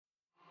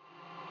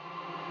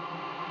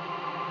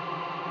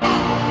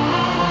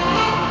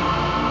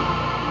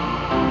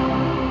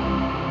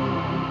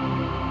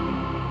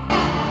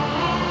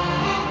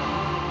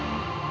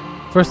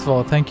First of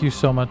all, thank you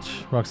so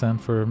much, Roxanne,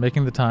 for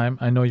making the time.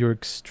 I know you're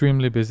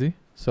extremely busy,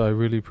 so I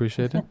really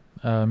appreciate it.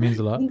 Means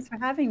a lot. Thanks for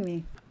having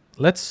me.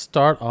 Let's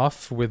start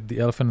off with the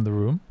elephant in the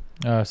room,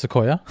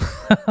 Sequoia.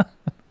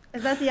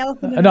 Is that the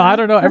elephant in the No, I room?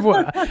 don't know.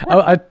 Everyone,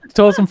 I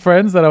told some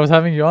friends that I was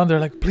having you on. They're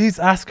like, please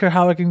ask her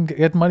how I can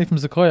get money from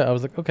Sequoia. I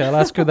was like, okay, I'll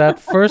ask her that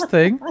first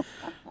thing,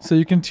 so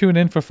you can tune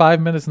in for 5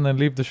 minutes and then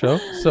leave the show.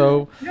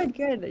 So Good,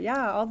 good.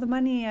 Yeah, all the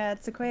money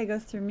at Sequoia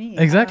goes through me.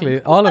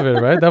 exactly, all of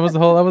it, right? That was the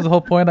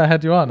whole point I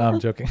had you on. No, I'm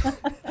joking.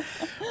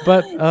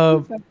 But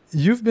Super.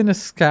 you've been a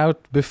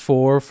scout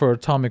before for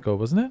Atomico,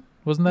 wasn't it?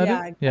 Wasn't that it?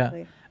 Yeah, Yeah.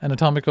 exactly. And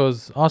Atomico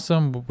is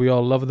awesome. We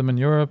all love them in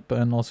Europe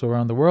and also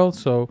around the world.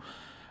 So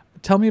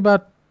tell me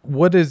about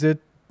what is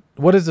it?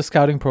 What is the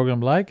scouting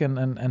program like,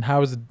 and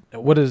how is it?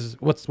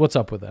 What's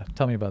up with that?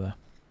 Tell me about that.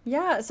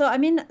 Yeah, so I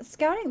mean,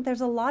 scouting, there's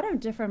a lot of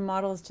different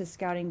models to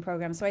scouting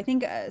programs. So I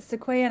think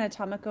Sequoia and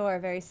Atomico are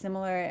very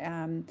similar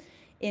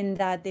in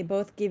that they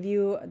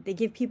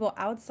give people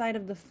outside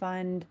of the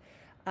fund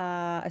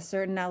a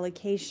certain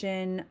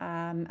allocation.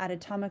 At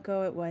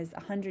Atomico, it was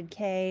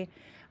 100K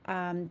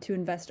to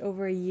invest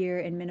over a year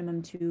in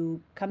minimum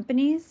two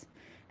companies.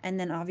 And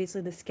then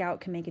obviously the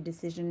scout can make a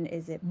decision,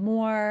 is it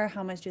more?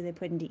 How much do they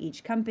put into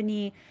each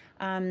company?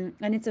 And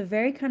it's a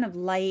very kind of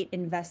light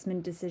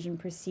investment decision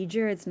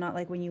procedure. It's not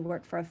like when you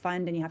work for a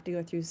fund and you have to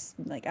go through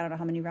like, I don't know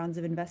how many rounds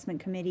of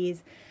investment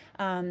committees.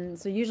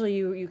 So usually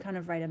you kind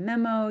of write a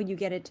memo, you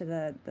get it to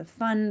the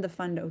fund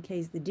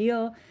okays the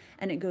deal,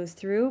 and it goes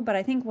through. But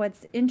I think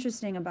what's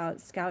interesting about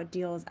scout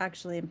deals,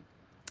 actually,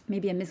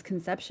 maybe a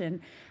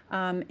misconception,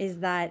 is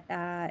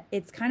that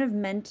it's kind of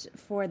meant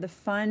for the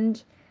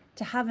fund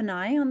to have an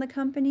eye on the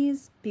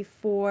companies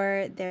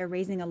before they're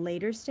raising a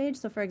later stage.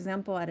 So, for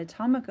example, at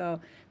Atomico,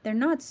 they're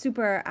not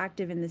super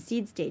active in the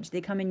seed stage. They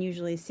come in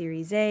usually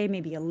Series A,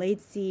 maybe a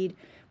late seed,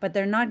 but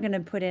they're not going to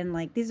put in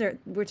like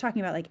we're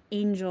talking about like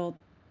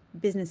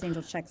business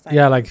angel check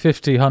Yeah, like sizes.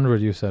 50,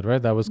 100. You said,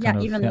 right? That was Yeah, kind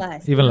of, even yeah,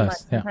 less, even even less.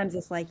 less. Yeah. Sometimes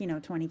it's like,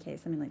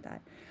 20K, something like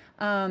that.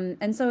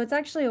 And so it's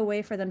actually a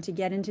way for them to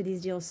get into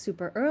these deals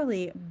super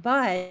early,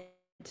 but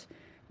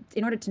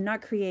in order to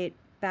not create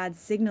bad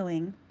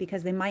signaling,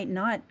 because they might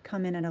not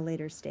come in at a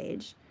later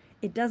stage,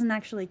 it doesn't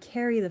actually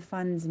carry the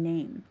fund's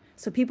name.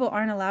 So people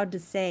aren't allowed to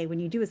say when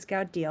you do a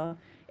scout deal,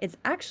 it's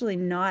actually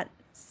not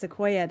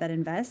Sequoia that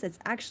invests, it's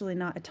actually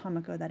not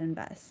Atomico that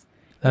invests.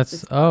 It's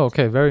the Oh, scout.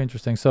 okay, very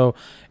interesting. So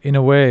in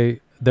a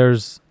way,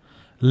 there's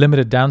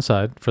limited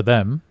downside for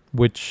them,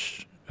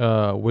 which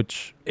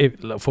if,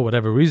 for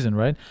whatever reason,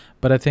 right?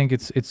 But I think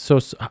it's so.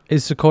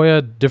 Is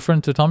Sequoia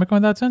different to Atomico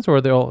in that sense, or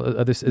are they all?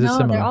 Is it No, they're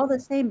similar? all the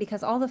same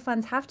because all the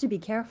funds have to be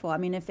careful. I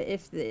mean, if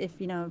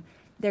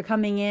they're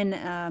coming in,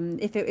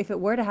 if it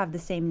were to have the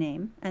same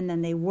name and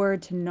then they were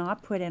to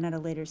not put in at a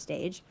later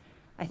stage,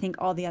 I think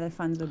all the other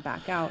funds would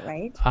back out,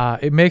 right?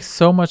 It makes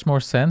so much more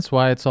sense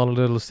why it's all a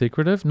little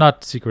secretive.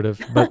 Not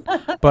secretive, but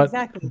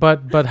Exactly.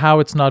 but how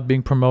it's not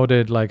being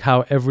promoted. Like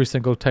how every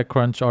single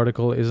TechCrunch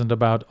article isn't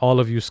about all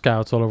of you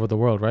scouts all over the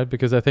world, right?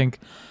 Because I think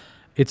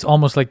it's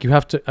almost like you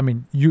have to. I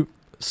mean,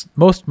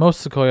 most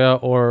Sequoia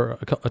or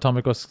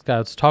Atomico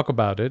scouts talk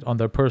about it on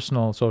their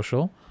personal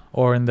social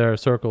or in their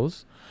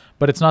circles,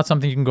 but it's not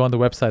something you can go on the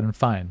website and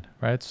find,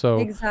 right? So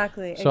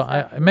Exactly, it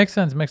exactly. makes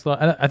sense. It makes a lot,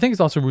 and I think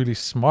it's also really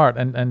smart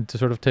and to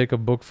sort of take a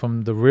book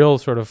from the real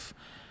sort of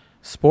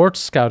sports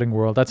scouting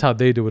world. That's how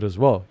they do it as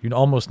well. You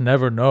almost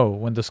never know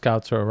when the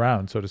scouts are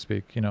around, so to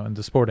speak. In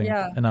the sporting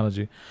Yeah.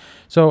 analogy.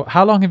 So,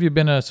 how long have you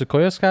been a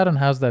Sequoia scout, and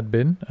how's that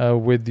been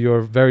with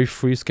your very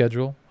free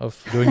schedule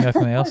of doing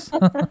nothing else?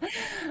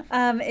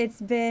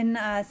 It's been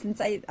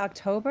since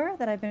October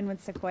that I've been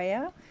with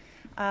Sequoia.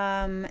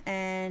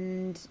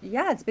 And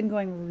yeah, it's been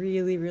going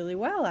really, really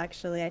well,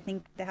 actually. I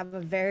think they have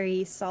a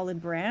very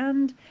solid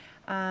brand.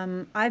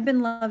 I've been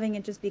loving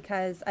it just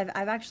because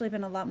I've actually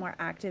been a lot more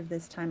active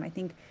this time. I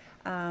think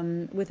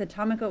with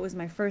Atomico, it was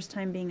my first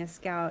time being a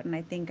scout, and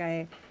I think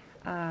I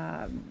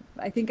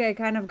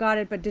kind of got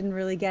it, but didn't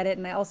really get it.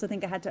 And I also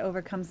think I had to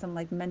overcome some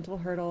like mental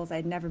hurdles.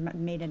 I'd never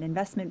made an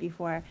investment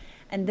before,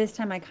 and this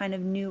time I kind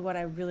of knew what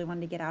I really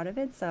wanted to get out of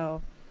it.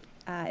 So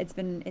it's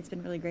been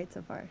really great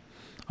so far.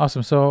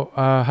 Awesome. So,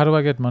 how do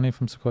I get money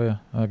from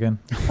Sequoia again?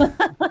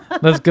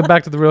 Let's get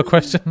back to the real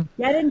question.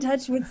 Get in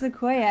touch with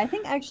Sequoia. I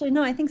think actually,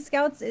 no, I think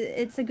Scouts,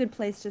 it's a good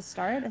place to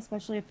start,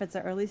 especially if it's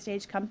an early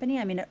stage company.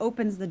 I mean, it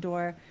opens the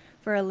door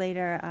for a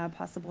later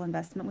possible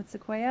investment with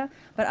Sequoia.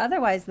 But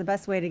otherwise, the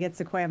best way to get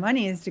Sequoia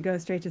money is to go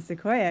straight to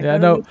Sequoia. Yeah,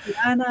 Go to no.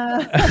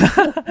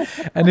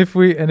 Luciana. And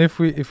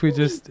if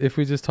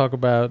we just talk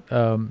about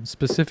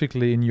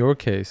specifically in your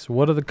case,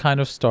 what are the kind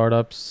of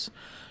startups?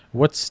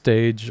 What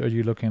stage are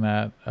you looking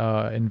at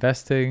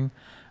investing?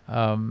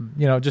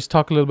 Just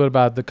talk a little bit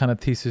about the kind of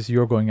thesis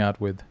you're going out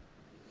with.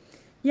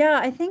 Yeah,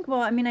 I think,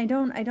 well, I mean, I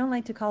don't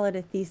like to call it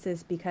a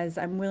thesis because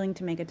I'm willing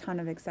to make a ton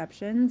of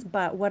exceptions,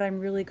 but what I'm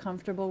really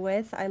comfortable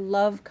with, I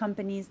love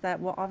companies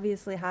that will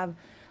obviously have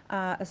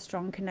a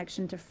strong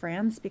connection to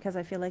France because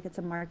I feel like it's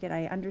a market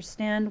I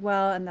understand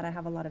well and that I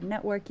have a lot of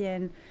network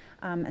in,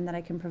 and that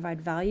I can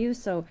provide value.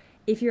 So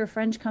if you're a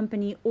French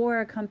company or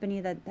a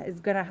company that is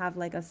going to have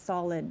like a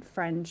solid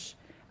French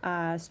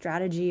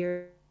strategy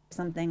or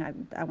something,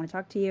 I want to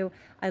talk to you.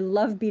 I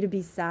love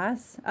B2B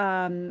SaaS.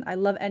 I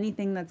love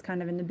anything that's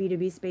kind of in the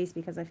B2B space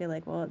because I feel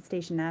like, well, at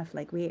Station F,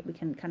 like we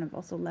can kind of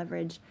also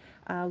leverage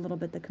a little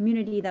bit the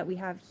community that we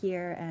have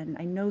here, and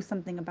I know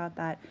something about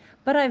that.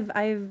 But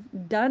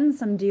I've done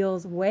some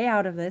deals way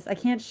out of this. I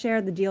can't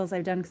share the deals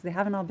I've done because they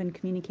haven't all been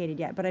communicated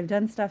yet. But I've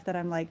done stuff that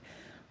I'm like,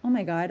 oh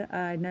my God,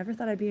 I never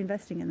thought I'd be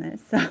investing in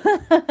this. So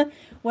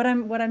what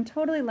I'm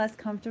totally less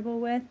comfortable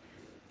with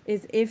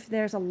is if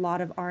there's a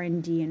lot of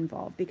R&D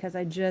involved because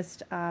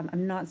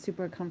I'm not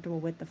super comfortable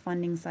with the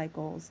funding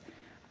cycles.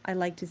 I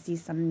like to see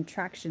some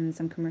traction,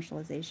 some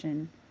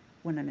commercialization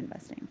when I'm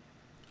investing.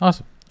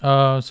 Awesome.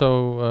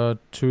 So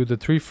to the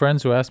three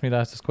friends who asked me to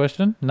ask this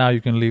question, now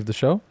you can leave the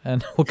show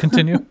and we'll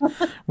continue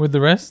with the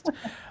rest.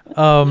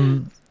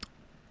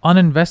 On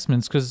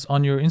investments, because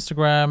on your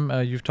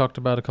Instagram, you've talked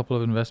about a couple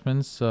of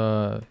investments.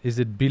 Is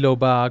it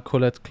Biloba,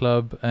 Colette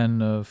Club,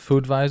 and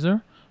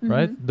Foodvisor,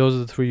 right? Those are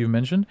the three you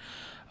mentioned.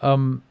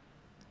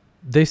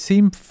 They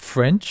seem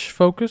French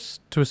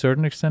focused to a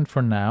certain extent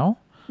for now.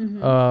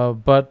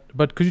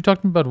 But could you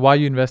talk to me about why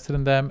you invested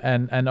in them,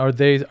 and are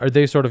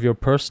they sort of your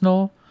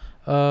personal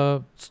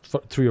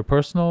through your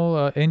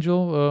personal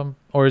angel,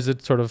 or is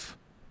it sort of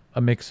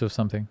a mix of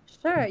something?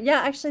 Sure.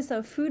 Yeah, actually,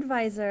 so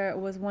Foodvisor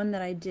was one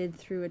that I did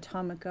through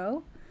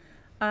Atomico.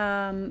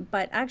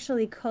 But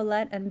actually,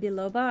 Colette and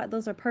Biloba,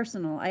 those are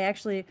personal. I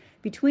actually,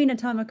 between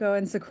Atomico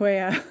and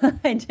Sequoia,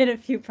 I did a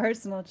few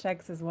personal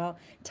checks as well.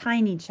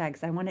 Tiny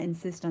checks. I want to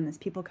insist on this.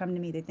 People come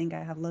to me, they think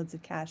I have loads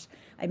of cash.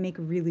 I make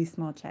really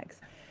small checks.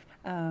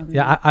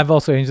 Yeah, I've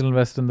also angel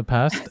invested in the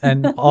past,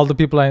 and all the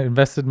people I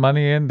invested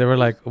money in, they were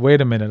like, "Wait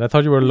a minute, I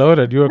thought you were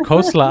loaded. You were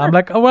Khosla." I'm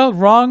like, "Oh well,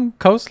 wrong,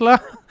 Khosla."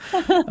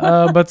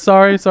 But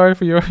sorry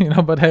for your,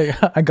 but hey,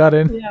 I got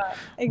in. Yeah,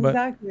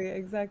 But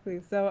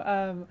exactly.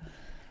 So,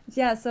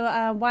 yeah,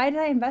 so why did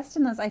I invest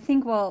in those? I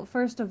think, well,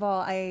 first of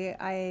all,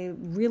 I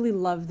really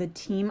love the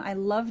team. I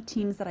love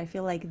teams that I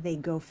feel like they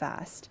go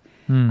fast.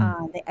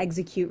 They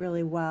execute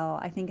really well.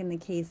 I think in the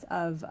case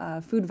of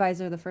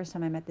Foodvisor, the first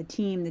time I met the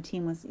team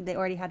was they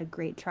already had a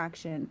great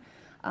traction,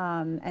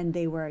 and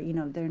they were,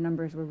 their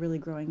numbers were really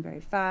growing very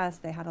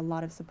fast. They had a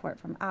lot of support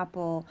from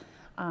Apple.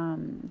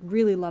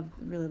 Really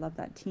loved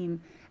that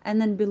team.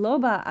 And then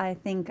Biloba, I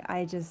think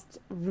I just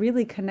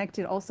really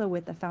connected also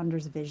with the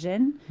founder's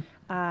vision.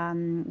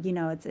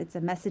 It's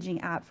a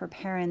messaging app for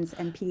parents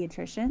and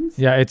pediatricians.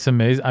 yeah, it's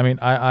amazing. I mean,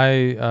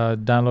 I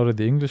downloaded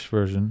the English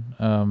version,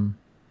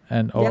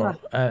 Yeah,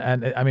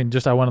 and I mean,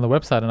 just I went on the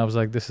website and I was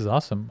like, this is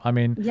awesome. I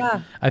mean,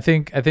 yeah. I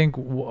think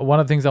one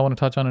of the things I want to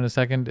touch on in a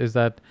second is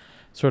that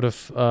sort of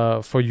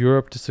for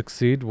Europe to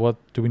succeed, what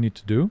do we need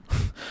to do?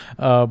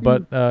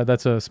 But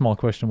that's a small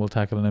question we'll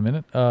tackle in a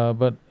minute.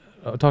 But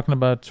talking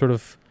about sort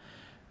of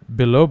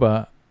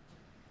Biloba,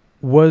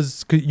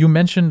 you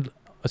mentioned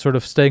sort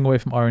of staying away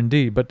from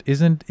R&D, but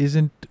isn't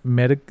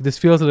this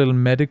feels a little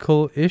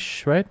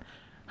medical-ish, right?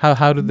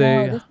 How do No,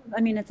 they?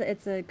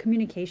 it's a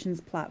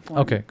communications platform,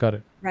 Okay, got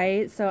it.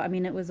 right? So,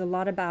 it was a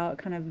lot about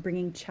kind of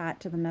bringing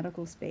chat to the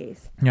medical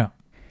space. Yeah.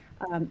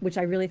 Which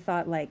I really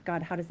thought like,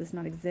 God, how does this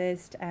not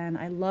exist? And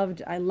I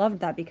loved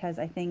that because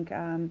I think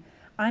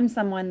I'm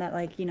someone that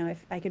like,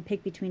 if I could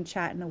pick between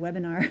chat and a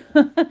webinar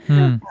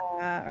Hmm.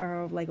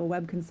 or like a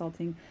web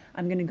consulting,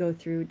 I'm going to go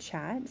through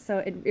chat.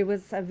 So it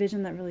was a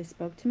vision that really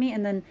spoke to me.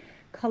 And then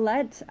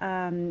Colette,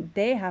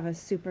 they have a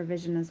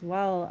supervision as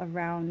well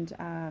around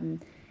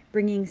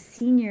bringing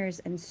seniors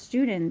and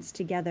students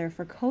together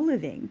for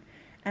co-living.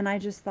 And I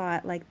just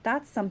thought, like,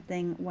 that's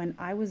something when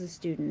I was a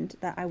student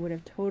that I would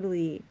have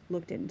totally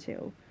looked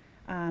into.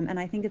 And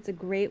I think it's a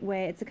great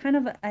way. It's a kind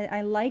of,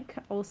 I like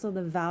also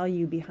the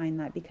value behind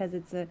that because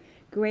it's a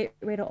great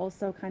way to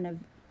also kind of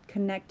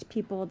connect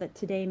people that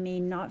today may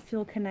not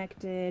feel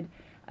connected,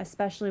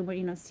 especially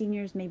when,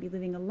 seniors may be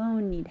living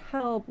alone, need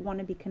help, want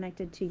to be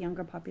connected to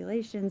younger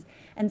populations.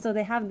 And so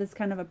they have this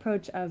kind of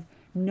approach of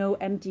no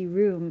empty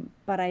room,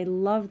 but I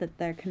love that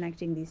they're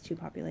connecting these two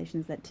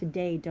populations that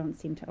today don't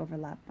seem to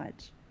overlap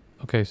much.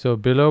 Okay, so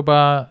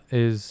Biloba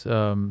is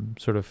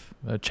sort of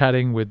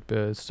chatting with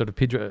sort of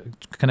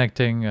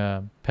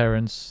connecting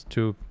parents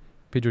to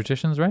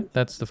pediatricians, right?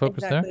 That's the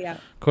focus there. Exactly, yeah.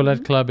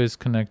 Colette Club is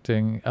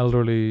connecting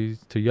elderly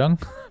to young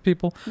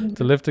people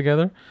to live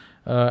together.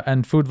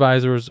 And food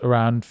visors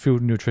around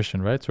food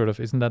nutrition, right? Sort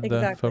of, isn't that the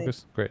Exactly.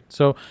 focus? Great.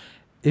 So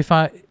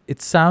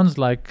it sounds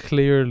like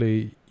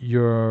clearly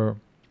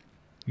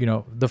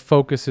the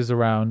focus is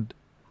around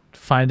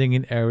finding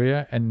an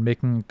area and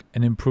making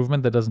an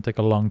improvement that doesn't take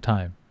a long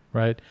time,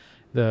 right?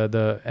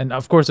 And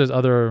of course there's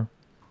other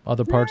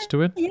parts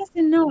to it. Yes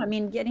and no. I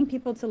mean, getting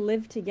people to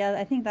live together,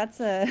 I think that's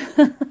a,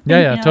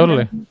 Yeah, that's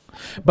totally.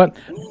 But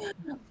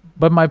like,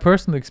 but my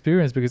personal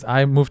experience, because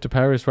I moved to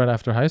Paris right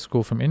after high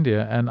school from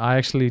India, and I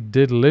actually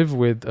did live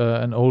with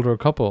an older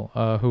couple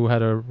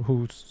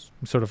who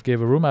sort of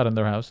gave a room out in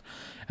their house,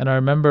 and I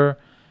remember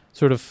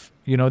sort of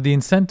the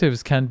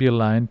incentives can be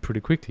aligned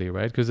pretty quickly,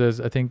 right? Because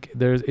I think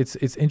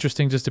it's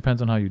interesting, just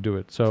depends on how you do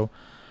it. So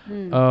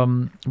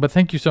Mm. But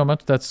thank you so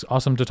much. That's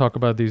awesome to talk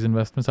about these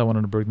investments. I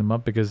wanted to bring them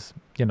up because,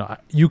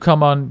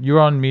 you're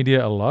on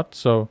media a lot.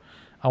 So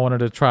I wanted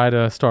to try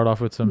to start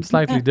off with some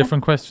slightly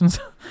different questions.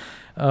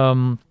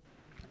 Um,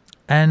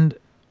 and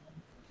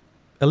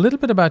a little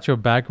bit about your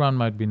background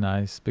might be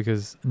nice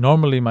because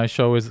normally my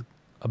show is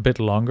a bit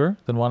longer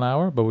than 1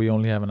 hour, but we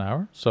only have an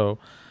hour. So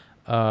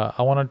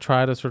I want to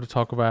try to sort of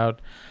talk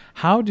about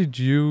how did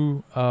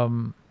you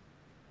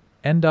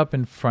end up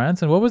in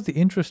France, and what was the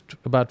interest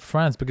about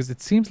France? Because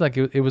it seems like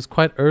it was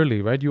quite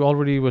early, right? You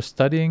already were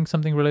studying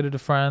something related to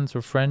France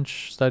or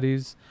French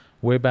studies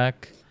way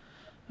back.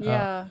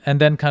 Yeah.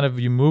 And then kind of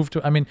you moved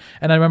to, I mean,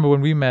 and I remember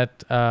when we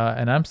met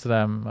in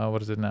Amsterdam,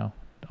 what is it now?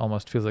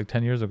 Almost feels like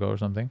 10 years ago or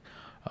something,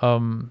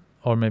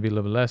 or maybe a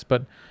little less.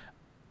 But,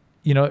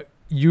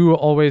 you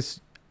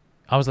always,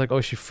 I was like, oh,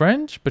 is she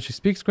French? But she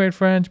speaks great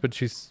French, but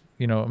she's,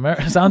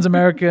 sounds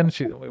American.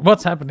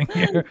 What's happening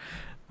here?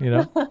 You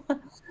know?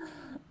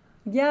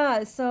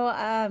 Yeah, so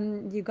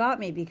you got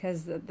me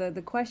because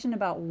the question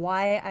about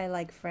why I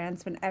like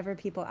France, whenever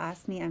people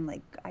ask me, I'm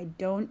like, I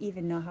don't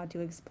even know how to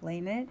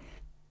explain it.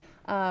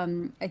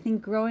 I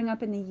think growing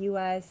up in the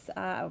US,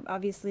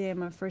 obviously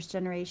I'm a first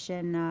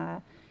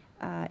generation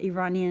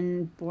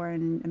Iranian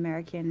born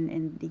American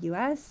in the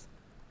US.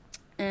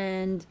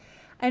 And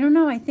I don't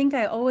know, I think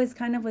I always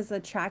kind of was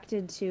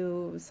attracted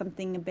to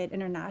something a bit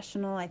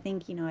international. I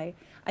think,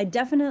 I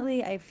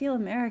definitely I feel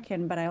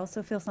American, but I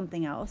also feel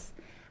something else.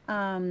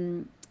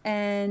 And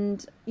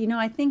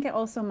I think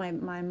also my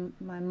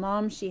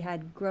mom, she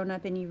had grown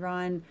up in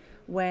Iran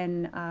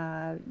when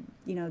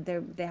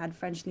they had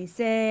French lycée,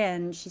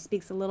 and she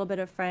speaks a little bit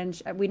of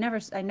French.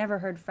 I never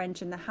heard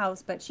French in the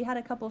house, but she had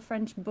a couple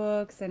French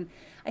books, and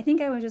I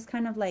think I was just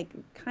kind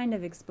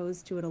of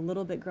exposed to it a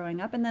little bit growing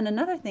up. And then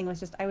another thing was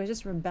just I was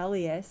just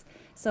rebellious.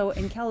 So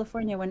in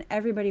California, when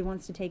everybody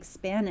wants to take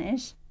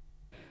Spanish,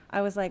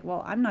 I was like,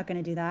 well, I'm not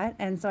going to do that.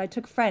 And so I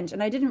took French,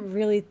 and I didn't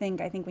really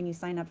think, I think when you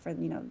sign up for,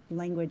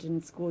 language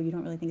in school, you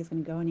don't really think it's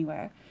going to go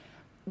anywhere.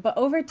 But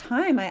over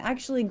time, I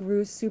actually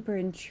grew super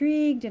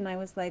intrigued, and I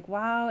was like,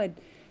 wow,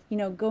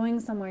 going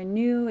somewhere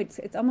new,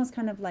 it's almost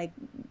kind of like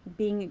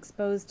being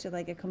exposed to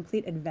like a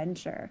complete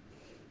adventure.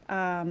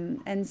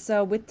 And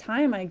so with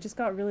time, I just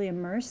got really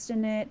immersed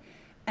in it.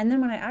 And then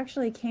when I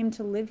actually came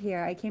to live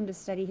here, I came to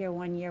study here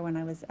 1 year when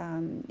I was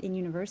in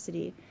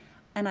university.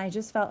 And I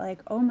just felt like,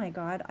 oh my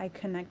God, I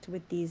connect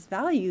with these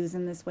values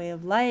and this way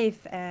of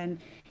life. And,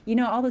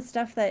 all the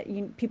stuff that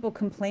people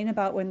complain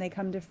about when they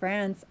come to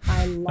France,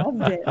 I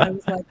loved it. I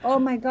was like, oh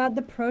my God,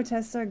 the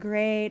protests are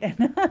great.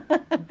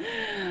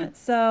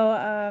 So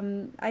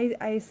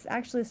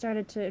actually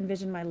started to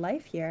envision my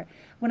life here.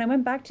 When I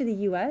went back to the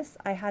US,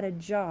 I had a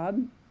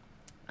job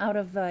out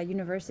of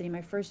university.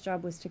 My first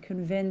job was to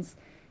convince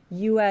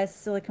US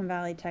Silicon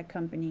Valley tech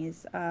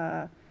companies,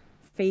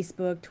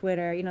 Facebook,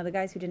 Twitter, the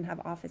guys who didn't have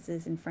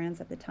offices in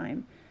France at the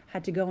time,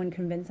 had to go and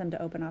convince them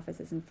to open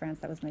offices in France.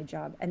 That was my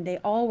job. And they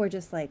all were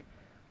just like,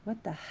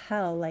 what the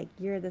hell? Like,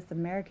 you're this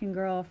American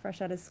girl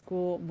fresh out of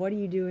school. What are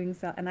you doing?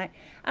 So, and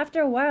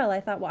after a while, I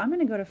thought, well, I'm going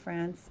to go to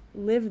France,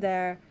 live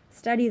there,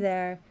 study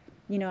there,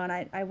 and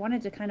I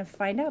wanted to kind of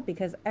find out,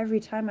 because every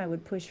time I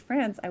would push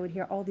France, I would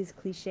hear all these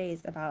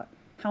cliches about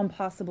how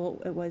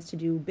impossible it was to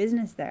do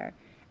business there.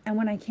 And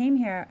when I came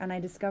here and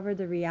I discovered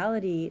the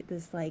reality,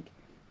 this like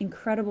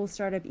incredible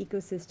startup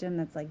ecosystem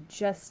that's like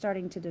just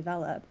starting to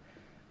develop,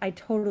 I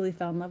totally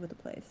fell in love with the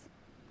place.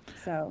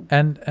 So,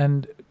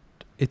 And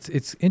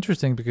it's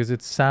interesting because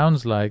it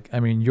sounds like, I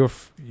mean,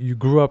 you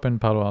grew up in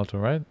Palo Alto,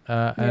 right?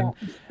 yeah, And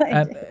I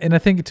and did. and I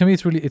think to me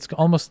it's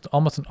almost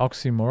an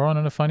oxymoron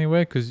in a funny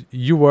way, because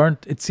you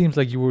weren't. It seems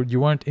like you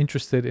weren't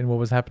interested in what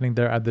was happening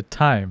there at the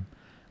time,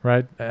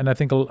 right? And I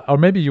think, or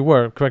maybe you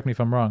were. Correct me if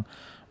I'm wrong,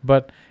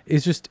 but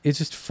it's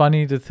just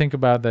funny to think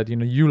about that.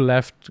 You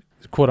left,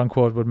 quote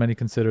unquote, what many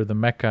consider the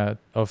mecca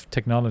of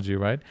technology,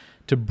 right?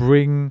 To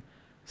bring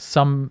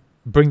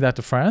that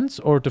to France,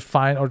 or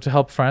to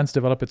help France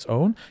develop its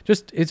own.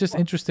 It's just Well,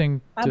 interesting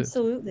to.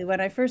 absolutely.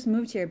 When I first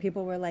moved here,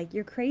 people were like,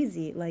 "You're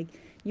crazy. Like,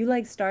 you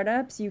like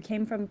startups. You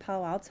came from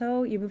Palo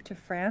Alto. You moved to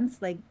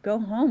France. Like, go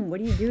home. What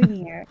are you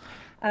doing here?"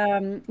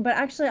 But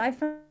actually, I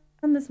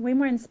found this way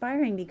more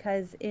inspiring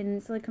because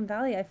in Silicon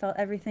Valley, I felt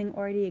everything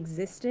already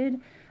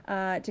existed.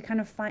 To kind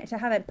of to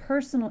have a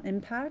personal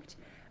impact.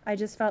 I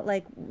just felt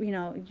like,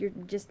 you're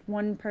just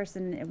one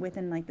person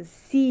within like the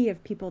sea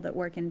of people that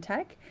work in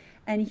tech.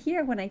 And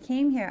here, when I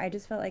came here, I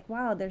just felt like,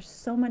 wow, there's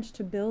so much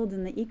to build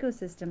in the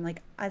ecosystem.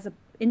 Like, as an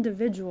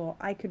individual,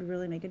 I could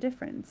really make a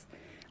difference.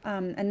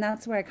 And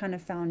that's where I kind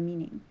of found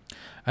meaning.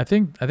 I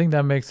think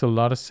that makes a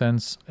lot of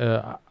sense.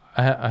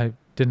 I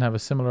didn't have a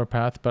similar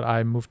path, but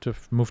I moved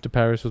to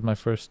Paris, was my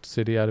first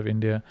city out of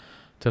India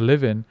to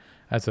live in,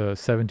 as a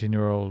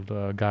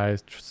 17-year-old guy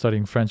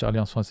studying French,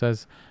 Alliance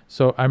Française.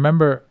 So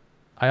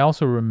I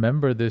also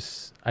remember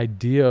this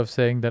idea of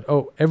saying that,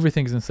 oh,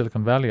 everything's in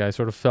Silicon Valley. I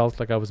sort of felt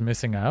like I was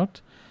missing out,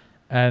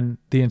 and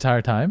the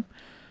entire time.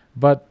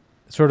 But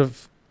sort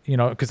of,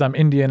 because I'm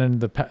Indian,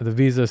 and the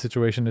visa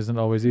situation isn't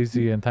always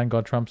easy, and thank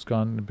God Trump's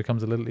gone, it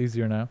becomes a little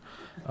easier now.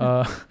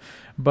 Uh,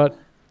 but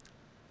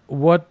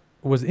what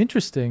was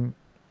interesting,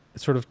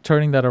 sort of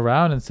turning that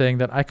around and saying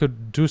that I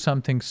could do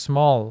something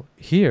small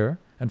here.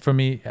 And for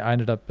me, I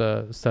ended up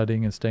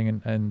studying and staying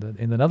in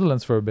the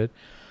Netherlands for a bit.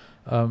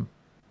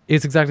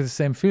 It's exactly the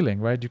same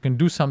feeling, right? You can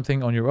do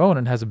something on your own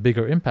and has a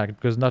bigger impact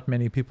because not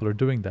many people are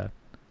doing that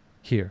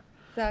here.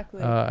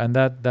 Exactly. And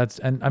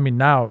I mean,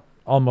 now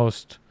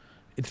almost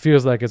it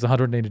feels like it's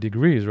 180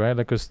 degrees, right?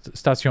 Like, because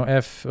Station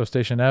F or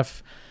Station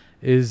F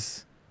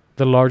is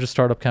the largest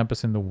startup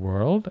campus in the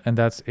world, and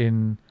that's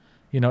in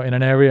in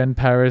an area in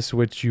Paris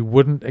which you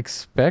wouldn't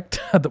expect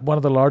one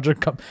of the larger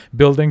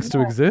buildings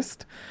to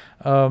exist.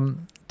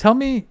 Tell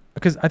me,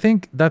 because I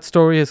think that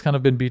story has kind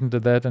of been beaten to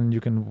death, and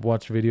you can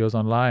watch videos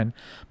online.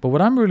 But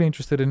what I'm really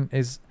interested in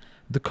is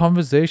the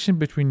conversation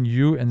between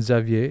you and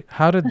Xavier.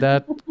 How did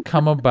that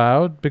come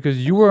about?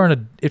 Because you were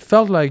it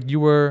felt like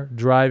you were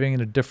driving in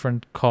a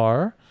different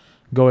car,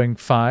 going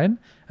fine,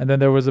 and then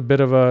there was a bit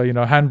of a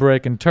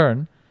handbrake and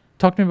turn.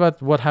 Talk to me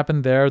about what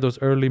happened there, those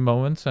early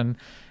moments, and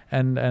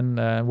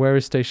where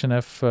is Station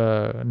F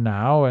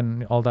now,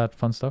 and all that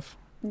fun stuff.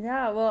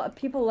 Yeah, well,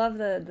 people love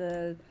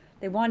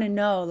they want to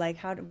know like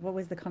what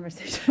was the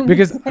conversation with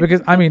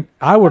Because I mean,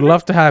 I would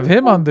love to have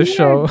him on this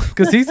show,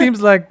 because he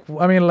seems like,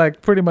 I mean,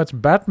 like pretty much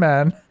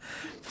Batman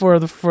for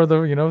the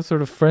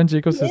sort of French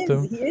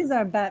ecosystem. He is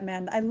our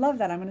Batman. I love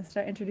that. I'm going to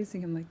start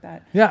introducing him like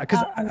that. Yeah,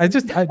 because I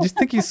just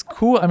think he's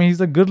cool. I mean, he's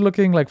a good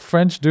looking like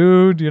French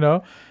dude,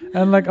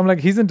 and like I'm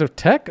like, he's into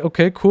tech.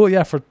 Okay, cool.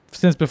 Yeah,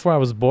 since before I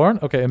was born.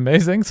 Okay,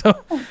 amazing. So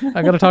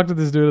I got to talk to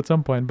this dude at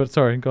some point. But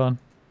sorry, go on.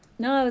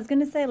 No, I was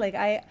gonna say, like,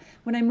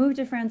 when I moved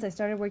to France, I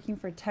started working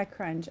for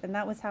TechCrunch, and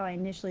that was how I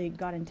initially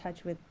got in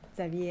touch with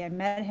Xavier. I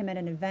met him at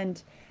an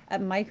event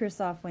at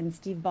Microsoft when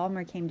Steve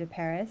Ballmer came to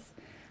Paris.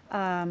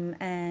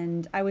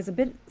 And I was a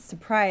bit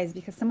surprised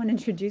because someone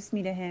introduced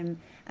me to him,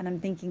 and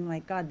I'm thinking,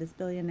 like, God, this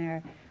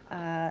billionaire,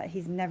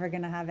 he's never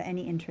gonna have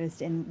any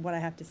interest in what I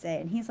have to say.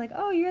 And he's like,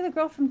 "Oh, you're the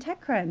girl from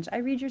TechCrunch. I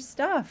read your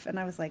stuff." And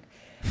I was like,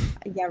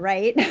 "Yeah,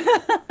 right."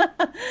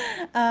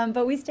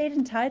 But we stayed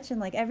in touch, and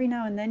like every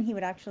now and then he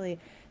would actually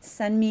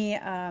send me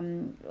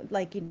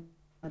like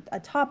a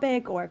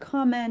topic or a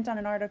comment on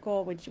an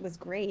article, which was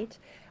great.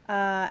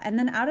 And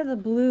then out of the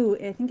blue,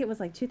 I think it was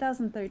like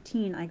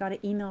 2013, I got an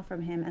email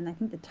from him, and I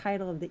think the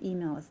title of the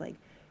email is like,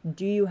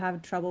 "Do you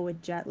have trouble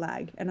with jet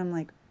lag?" And I'm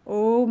like,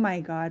 "Oh my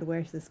God,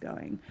 where's this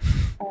going?"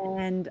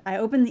 And I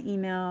opened the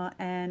email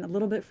and a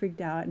little bit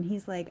freaked out. And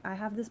he's like, "I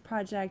have this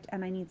project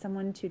and I need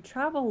someone to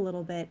travel a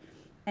little bit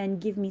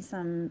and give me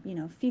some,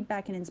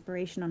 feedback and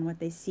inspiration on what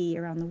they see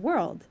around the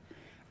world."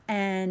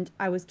 And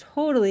I was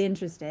totally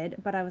interested,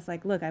 but I was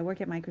like, "Look, I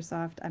work at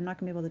Microsoft. I'm not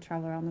gonna be able to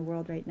travel around the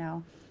world right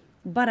now,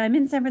 but I'm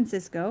in San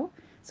Francisco,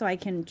 so I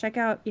can check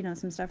out,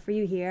 some stuff for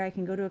you here. I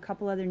can go to a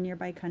couple other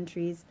nearby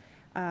countries."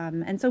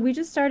 And so we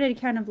just started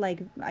kind of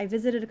like, I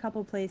visited a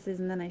couple places,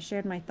 and then I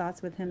shared my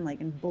thoughts with him,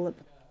 like in bullet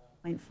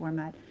point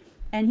format.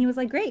 And he was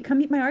like, "Great, come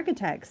meet my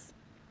architects."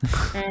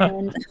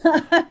 And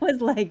I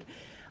was like,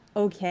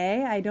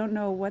 "Okay, I don't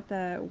know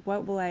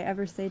what will I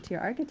ever say to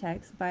your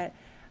architects," but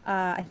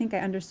I think I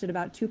understood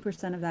about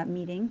 2% of that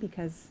meeting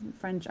because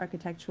French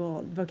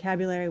architectural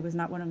vocabulary was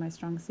not one of my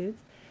strong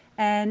suits.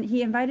 And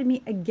he invited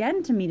me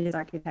again to meet his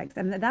architects,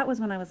 and that was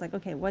when I was like,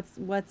 "Okay,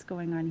 what's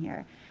going on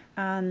here?"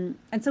 And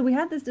so we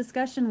had this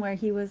discussion where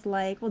he was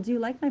like, "Well, do you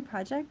like my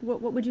project?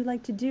 What would you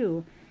like to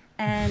do?"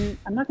 And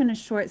I'm not going to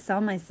short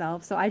sell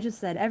myself, so I just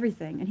said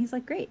everything. And he's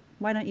like, "Great,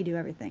 why don't you do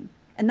everything?"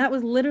 And that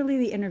was literally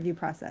the interview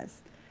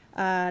process.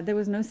 There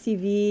was no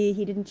CV.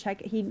 He didn't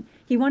check.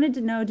 He wanted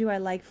to know, do I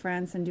like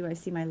France and do I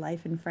see my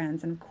life in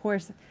France? And of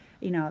course,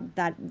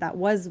 that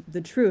was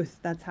the truth.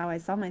 That's how I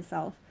saw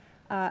myself.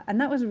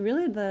 And that was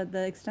really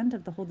the extent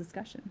of the whole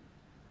discussion.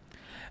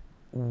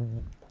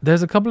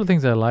 There's a couple of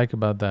things I like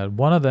about that.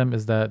 One of them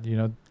is that,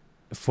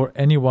 for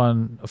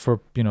anyone, for,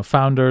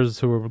 founders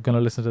who are going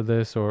to listen to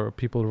this, or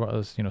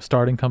people,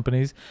 starting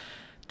companies,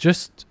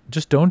 just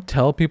don't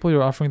tell people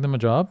you're offering them a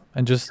job,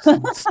 and just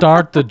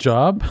start the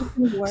job,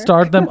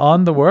 start them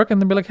on the work, and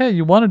then be like, "Hey,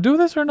 you want to do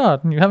this or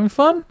not? And you having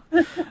fun?"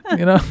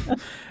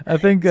 I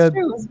think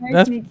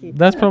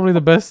that's probably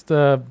the best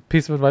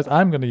piece of advice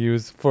I'm going to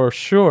use for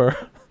sure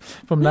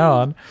from now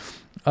on.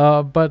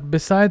 But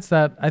besides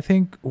that, I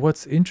think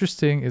what's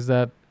interesting is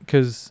that,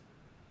 because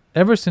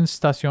ever since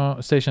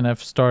Station F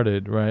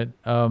started, right?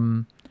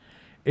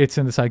 It's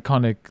in this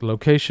iconic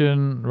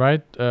location,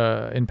 right,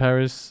 in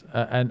Paris,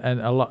 and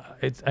a lot.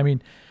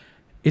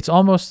 It's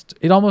almost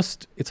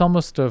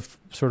a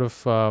sort of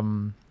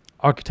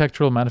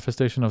architectural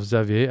manifestation of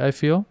Xavier, I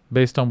feel,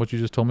 based on what you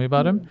just told me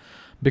about him,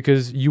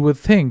 because you would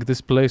think this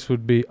place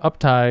would be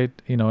uptight,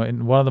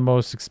 in one of the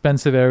most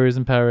expensive areas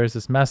in Paris,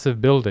 this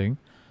massive building,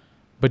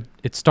 but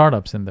it's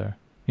startups in there,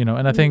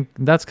 and I think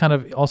that's kind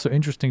of also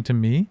interesting to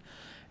me.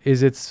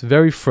 It's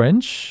very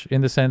French in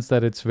the sense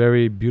that it's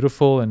very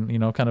beautiful and,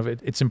 kind of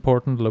it's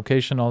important,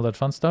 location, all that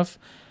fun stuff.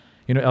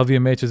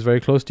 LVMH is very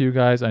close to you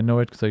guys. I know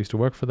it because I used to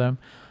work for them.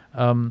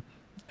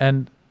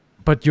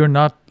 But you're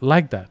not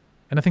like that.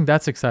 And I think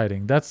that's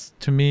exciting. That's,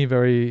 to me,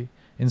 very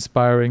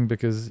inspiring,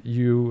 because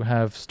you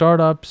have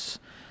startups,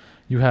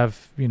 you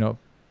have,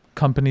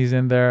 companies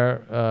in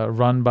there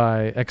run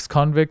by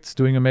ex-convicts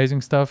doing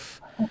amazing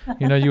stuff.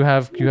 You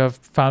have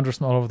founders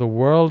from all over the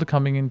world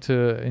coming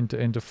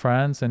into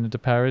France and into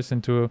Paris.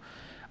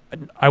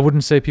 I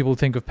wouldn't say people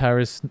think of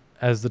Paris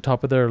as the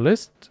top of their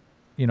list,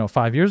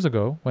 5 years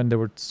ago when they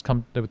would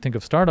think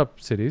of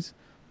startup cities,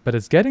 but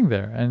it's getting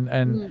there.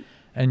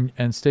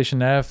 And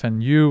Station F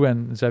and you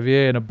and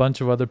Xavier and a bunch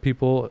of other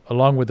people,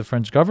 along with the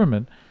French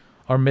government,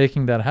 are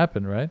making that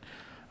happen, right?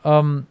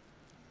 A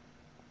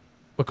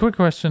quick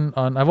question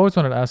I've always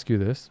wanted to ask you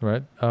this,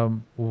 right?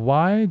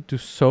 Why do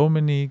so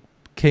many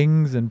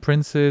kings and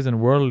princes and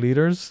world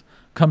leaders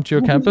come to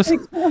your campus?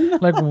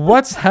 Like,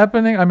 what's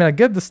happening? I mean, I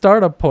get the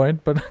startup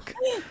point, but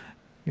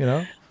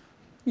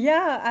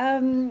Yeah,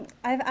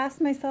 I've asked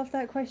myself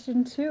that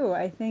question too.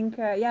 I think,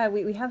 yeah,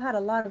 we have had a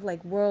lot of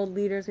like world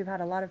leaders. We've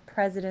had a lot of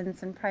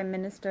presidents and prime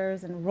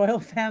ministers and royal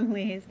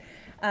families.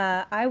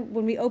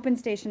 When we opened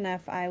Station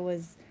F, I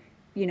was,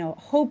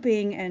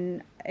 hoping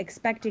and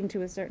expecting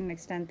to a certain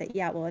extent that,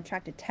 yeah, it will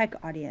attract a tech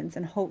audience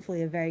and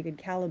hopefully a very good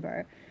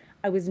caliber.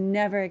 I was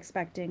never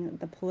expecting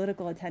the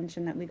political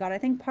attention that we got. I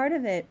think part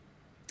of it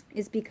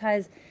is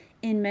because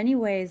in many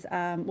ways,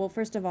 well,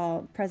 first of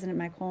all, President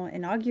Macron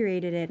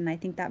inaugurated it, and I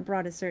think that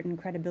brought a certain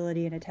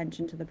credibility and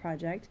attention to the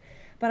project.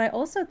 But I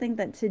also think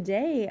that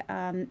today,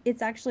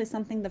 it's actually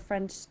something the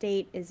French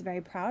state is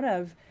very proud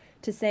of,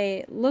 to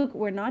say, look,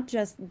 we're not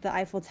just the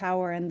Eiffel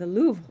Tower and the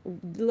Louvre.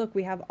 Look,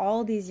 we have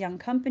all these young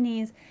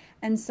companies.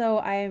 And so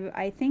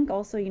I think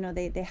also,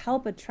 they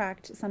help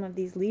attract some of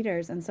these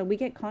leaders. And so we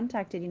get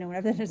contacted,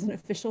 whenever there's an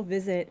official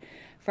visit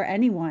for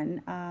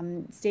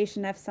anyone,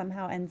 Station F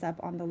somehow ends up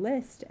on the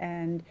list.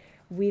 And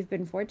we've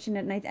been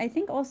fortunate. And I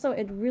think also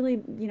it really,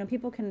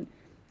 people can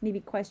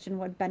maybe question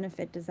what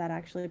benefit does that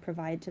actually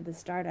provide to the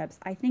startups.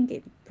 I think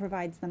it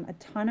provides them a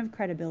ton of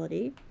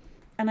credibility.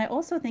 And I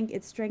also think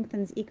it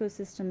strengthens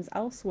ecosystems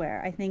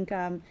elsewhere. I think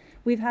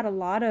we've had a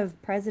lot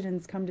of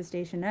presidents come to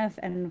Station F,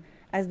 and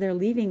as they're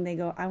leaving, they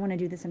go, I want to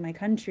do this in my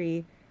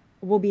country.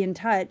 We'll be in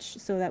touch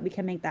so that we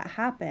can make that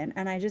happen.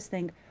 And I just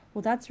think,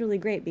 well, that's really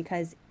great,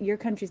 because your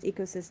country's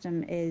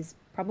ecosystem is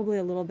probably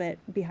a little bit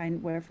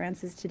behind where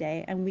France is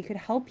today. And we could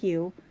help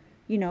you,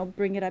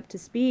 bring it up to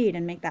speed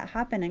and make that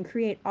happen and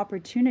create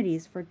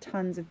opportunities for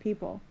tons of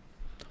people.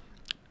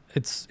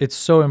 It's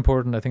so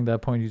important. I think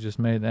that point you just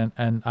made,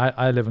 and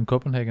I live in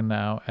Copenhagen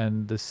now,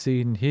 and the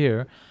scene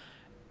here,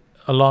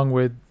 along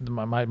with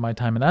my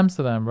time in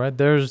Amsterdam, right?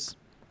 There's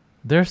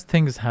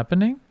things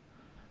happening,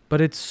 but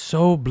it's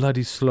so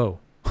bloody slow.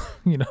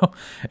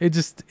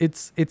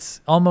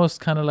 It's almost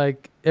kind of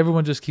like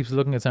everyone just keeps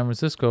looking at San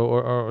Francisco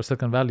or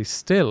Silicon Valley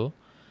still,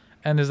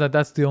 and is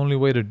that's the only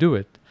way to do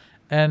it.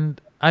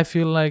 And I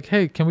feel like,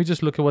 hey, can we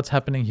just look at what's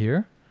happening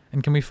here?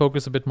 And can we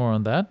focus a bit more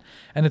on that?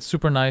 And it's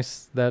super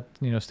nice that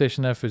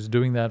Station F is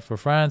doing that for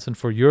France and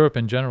for Europe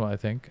in general, I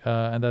think,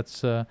 and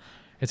that's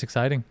it's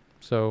exciting.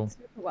 So,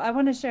 well, I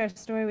want to share a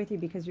story with you,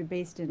 because you're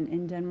based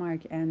in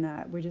Denmark, and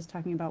we're just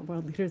talking about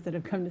world leaders that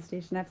have come to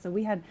Station F. So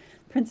we had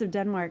Prince of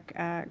Denmark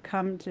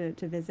come to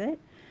visit,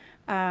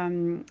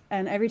 and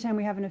every time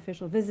we have an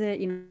official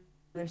visit,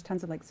 there's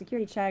tons of like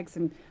security checks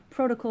and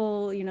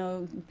protocol,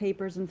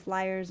 papers and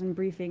flyers and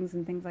briefings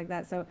and things like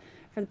that. So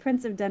for the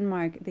Prince of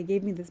Denmark, they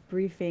gave me this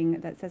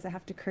briefing that says I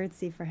have to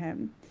curtsy for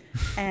him.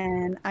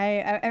 And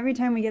I every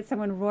time we get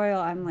someone royal,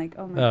 I'm like,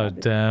 oh my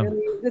God, damn.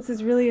 this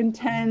is really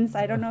intense.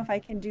 I don't know if I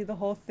can do the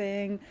whole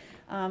thing.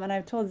 And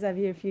I've told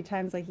Xavier a few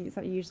times, like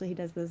usually he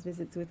does those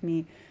visits with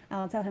me.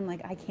 And I'll tell him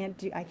like, I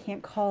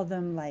can't call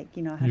them like,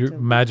 I have Your to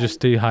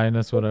Majesty,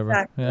 Highness, whatever.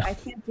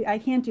 Exactly. Yeah. I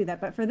can't do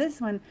that. But for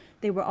this one,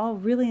 they were all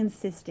really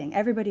insisting.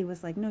 Everybody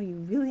was like, no, you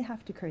really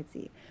have to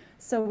curtsy.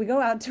 So we go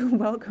out to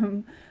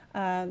welcome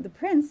the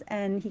prince,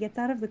 and he gets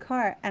out of the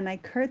car, and I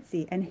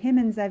curtsy, and him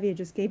and Xavier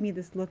just gave me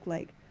this look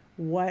like,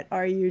 what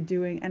are you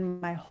doing?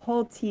 And my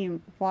whole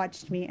team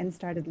watched me and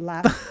started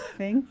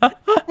laughing. And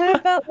I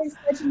felt like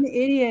such an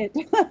idiot.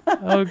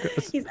 Oh,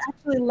 He's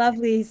actually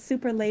lovely. He's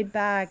super laid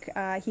back.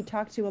 He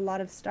talked to a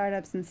lot of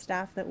startups and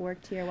staff that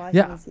worked here while he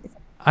was here.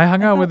 I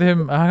hung out with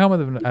him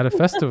at a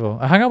festival.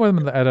 I hung out with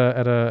him at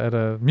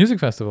a music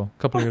festival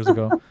a couple of years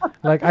ago.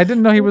 Like, I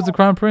didn't know he was the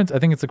crown prince. I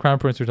think it's the crown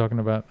prince you're talking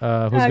about,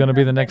 who's going to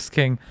be the next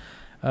king.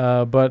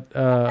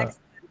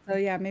 So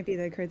yeah, maybe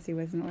the curtsy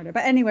was in order.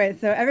 But anyway,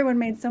 so everyone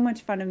made so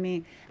much fun of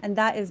me, and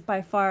that is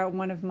by far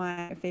one of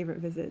my favorite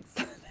visits.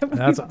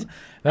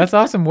 That's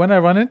awesome. When I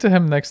run into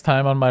him next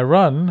time on my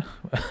run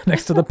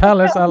next to the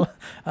palace, I'll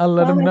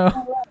let him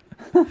know.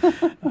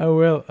 I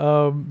will.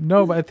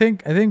 No, but I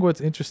think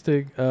what's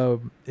interesting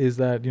is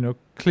that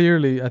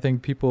clearly I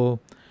think people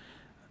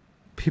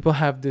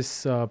have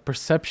this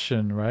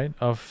perception, right,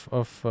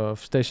 of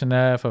Station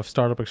F, of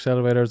startup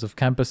accelerators, of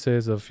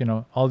campuses, of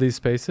all these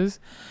spaces,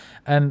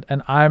 and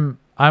I'm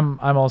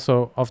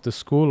also of the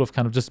school of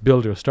kind of just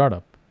build your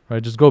startup,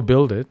 right? Just go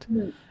build it,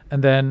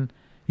 and then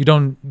you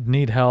don't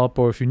need help,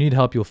 or if you need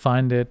help, you'll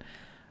find it.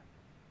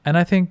 And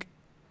I think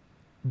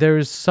there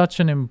is such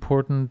an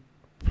important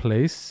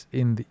place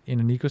in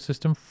an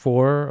ecosystem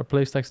for a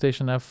place like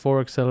Station F,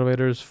 for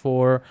accelerators,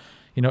 for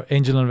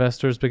angel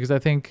investors, because I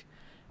think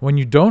When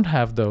you don't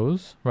have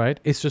those, right,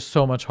 it's just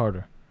so much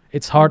harder.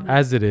 It's hard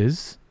as it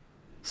is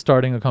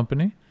starting a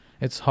company.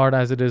 It's hard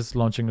as it is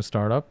launching a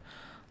startup.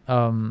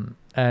 And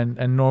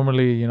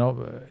normally,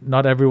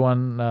 not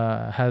everyone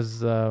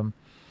has the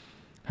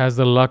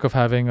luck of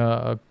having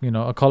a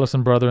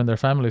Collison brother in their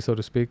family, so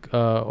to speak,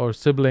 or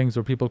siblings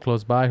or people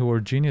close by who are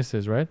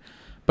geniuses, right?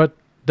 But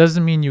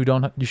doesn't mean you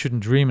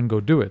shouldn't dream and go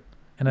do it.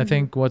 And I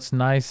think what's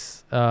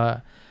nice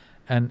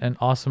and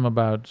awesome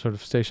about sort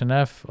of Station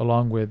F,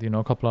 along with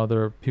a couple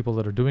other people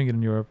that are doing it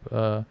in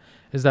Europe,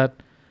 is that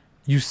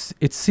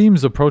it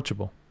seems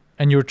approachable,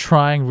 and you're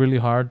trying really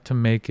hard to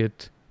make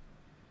it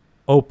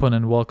open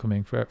and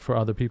welcoming for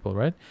other people,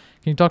 right?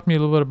 Can you talk to me a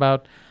little bit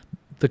about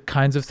the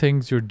kinds of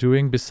things you're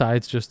doing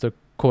besides just the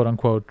quote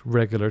unquote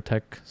regular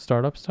tech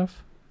startup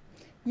stuff?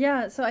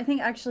 Yeah, so I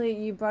think actually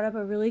you brought up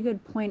a really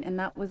good point, and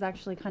that was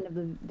actually kind of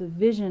the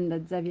vision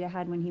that Xavier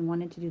had when he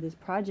wanted to do this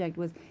project.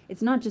 Was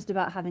it's not just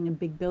about having a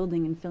big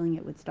building and filling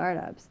it with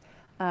startups.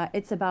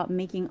 It's about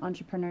making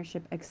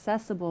entrepreneurship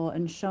accessible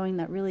and showing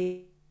that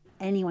really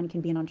anyone can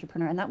be an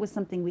entrepreneur. And that was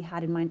something we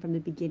had in mind from the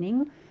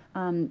beginning.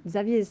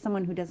 Xavier is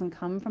someone who doesn't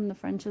come from the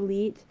French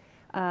elite.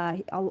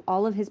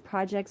 All of his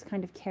projects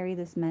kind of carry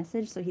this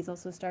message. So he's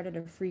also started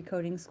a free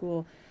coding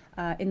school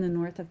in the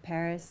north of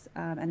Paris,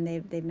 and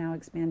they've now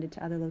expanded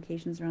to other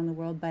locations around the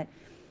world. But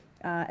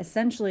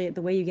essentially,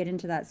 the way you get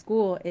into that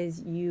school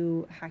is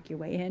you hack your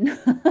way in.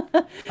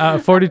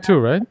 42,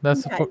 right?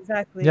 That's Yeah,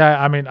 exactly.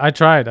 yeah. I mean, I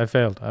tried. I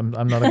failed. I'm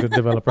not a good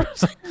developer.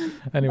 So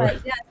anyway.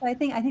 But yeah, so I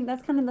think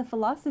that's kind of the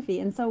philosophy.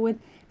 And so with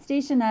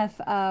Station F,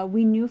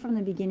 we knew from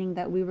the beginning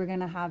that we were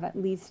going to have at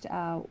least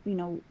a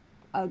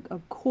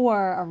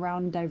core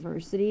around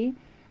diversity.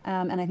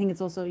 And I think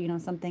it's also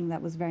something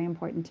that was very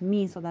important to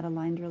me, so that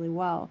aligned really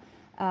well.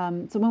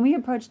 So when we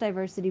approach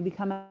diversity, we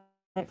come at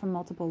it from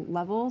multiple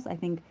levels. I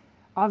think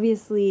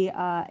obviously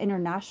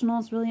international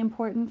is really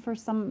important for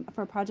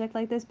a project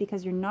like this,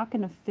 because you're not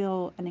going to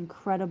fill an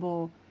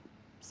incredible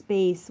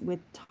space with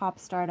top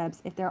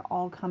startups if they're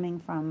all coming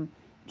from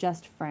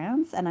just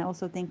France. And I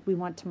also think we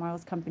want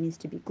tomorrow's companies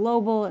to be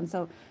global. And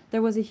so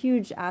there was a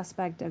huge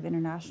aspect of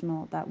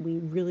international that we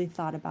really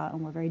thought about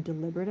and were very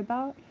deliberate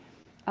about.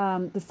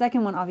 The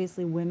second one,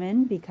 obviously,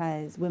 women,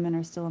 because women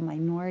are still a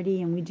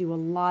minority, and we do a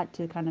lot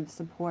to kind of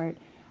support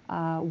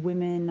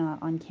women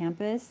on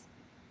campus.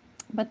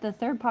 But the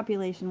third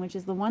population, which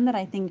is the one that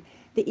I think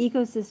the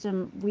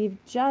ecosystem, we've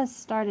just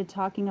started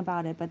talking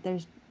about it, but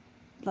there's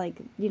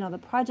the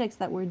projects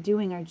that we're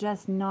doing are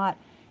just not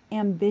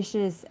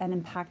ambitious and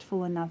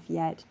impactful enough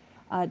yet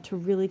to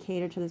really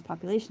cater to this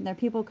population. They're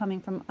people coming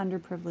from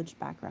underprivileged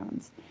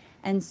backgrounds.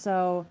 And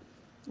so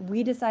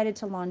we decided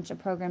to launch a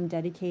program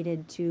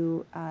dedicated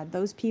to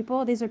those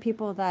people. These are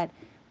people that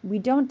we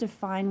don't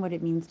define what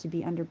it means to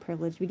be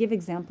underprivileged. We give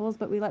examples,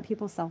 but we let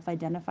people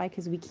self-identify,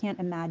 because we can't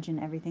imagine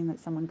everything that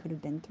someone could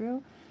have been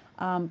through.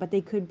 But they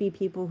could be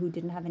people who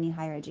didn't have any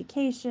higher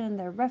education,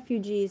 they're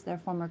refugees, they're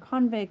former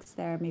convicts,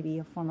 they're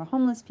maybe former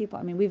homeless people.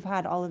 I mean, we've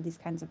had all of these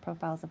kinds of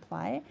profiles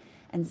apply,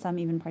 and some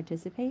even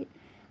participate.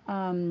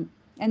 And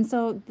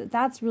so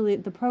that's really,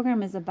 the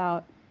program is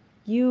about,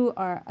 you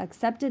are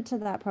accepted to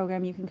that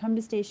program. You can come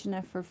to Station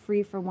F for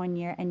free for 1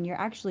 year, and you're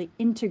actually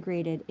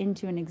integrated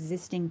into an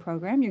existing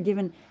program. You're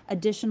given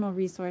additional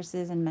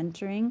resources and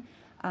mentoring,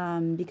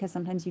 because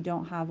sometimes you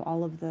don't have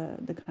all of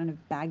the kind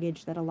of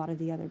baggage that a lot of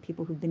the other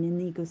people who've been in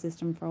the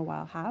ecosystem for a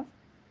while have.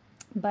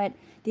 But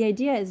the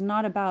idea is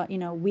not about,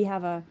 we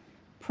have a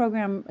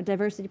program, a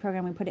diversity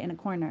program, we put it in a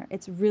corner.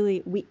 It's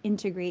really, we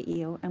integrate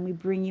you and we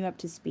bring you up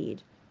to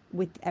speed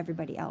with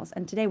everybody else.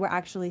 And today we're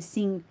actually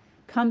seeing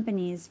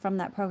companies from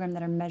that program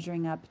that are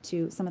measuring up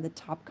to some of the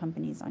top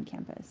companies on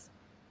campus.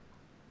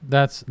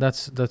 That's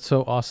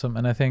so awesome.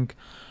 And I think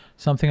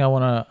something I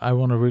wanna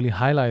really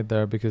highlight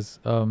there, because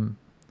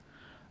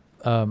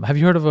have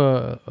you heard of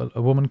a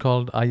woman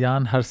called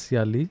Ayaan Hirsi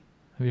Ali?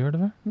 Have you heard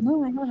of her?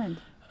 No, I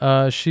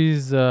haven't.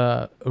 She's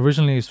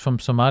originally from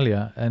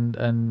Somalia,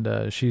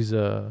 and she's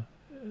a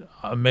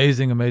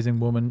amazing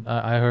woman.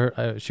 I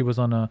heard she was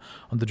on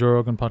the Joe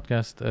Rogan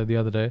podcast the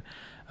other day,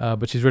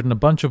 but she's written a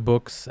bunch of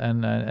books,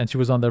 and she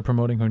was on there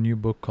promoting her new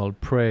book called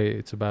Pray.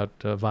 It's about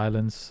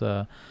violence,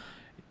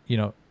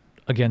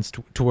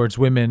 towards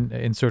women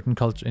in certain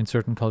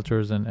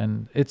cultures,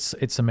 and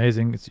it's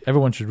amazing.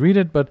 Everyone should read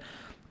it. But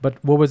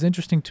what was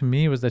interesting to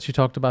me was that she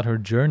talked about her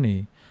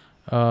journey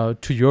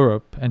to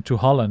Europe and to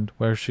Holland,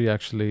 where she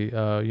actually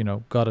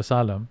got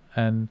asylum,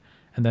 and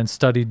then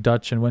studied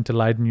Dutch and went to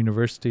Leiden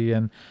University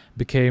and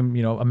became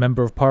a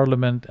member of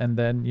parliament. And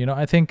then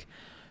I think,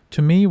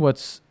 to me,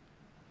 what's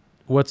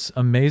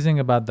amazing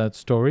about that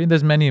story, and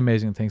there's many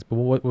amazing things, but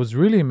what was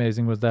really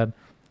amazing was that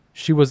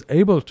she was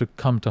able to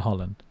come to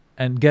Holland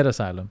and get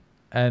asylum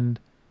and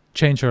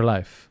change her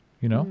life,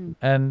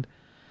 and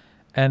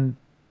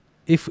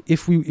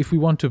if we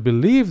want to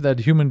believe that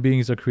human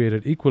beings are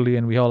created equally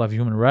and we all have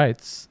human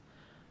rights,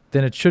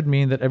 then it should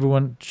mean that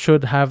everyone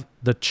should have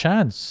the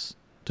chance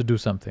to do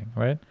something,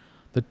 right?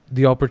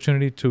 The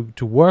opportunity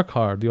to work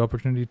hard, the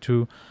opportunity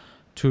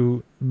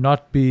to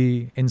not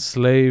be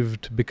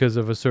enslaved because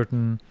of a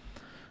certain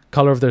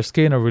color of their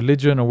skin or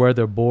religion or where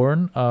they're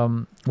born.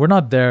 We're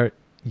not there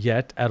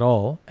yet at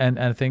all, and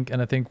I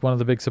think one of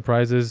the big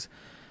surprises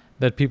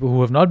that people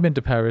who have not been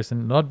to Paris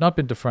and not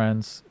been to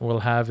France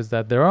will have is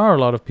that there are a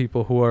lot of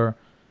people who are,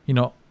 you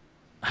know,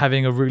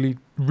 having a really,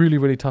 really,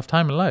 really tough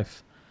time in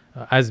life,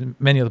 as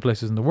many other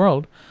places in the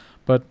world.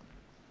 But,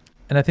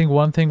 and I think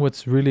one thing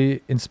what's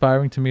really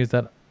inspiring to me is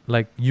that,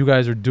 like, you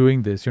guys are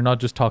doing this. You're not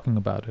just talking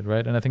about it,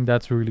 right? And I think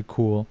that's really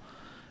cool.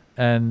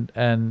 And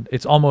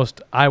it's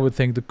almost, I would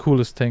think, the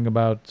coolest thing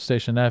about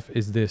Station F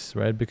is this,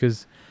 right?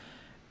 Because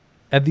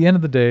at the end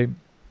of the day,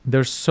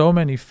 there's so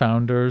many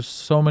founders,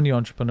 so many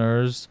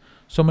entrepreneurs,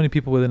 so many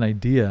people with an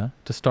idea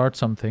to start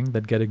something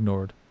that get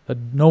ignored. That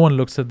no one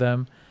looks at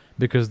them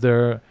because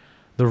they're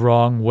the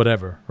wrong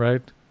whatever,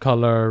 right?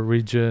 Color,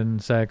 region,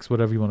 sex,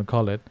 whatever you want to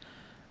call it.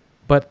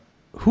 But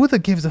who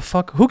gives a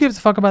fuck? Who gives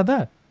a fuck about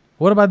that?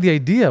 What about the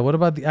idea? What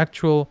about the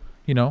actual,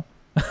 you know,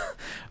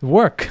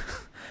 work?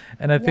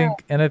 And I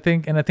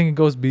think it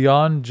goes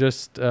beyond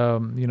just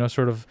you know,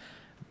 sort of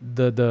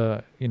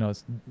the you know,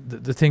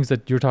 the things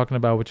that you're talking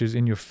about, which is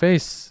in your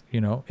face. You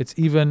know, it's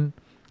even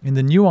in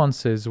the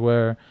nuances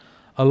where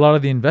a lot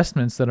of the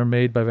investments that are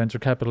made by venture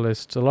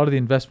capitalists, a lot of the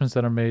investments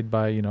that are made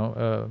by, you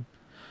know,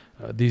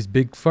 these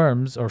big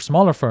firms or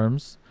smaller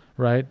firms,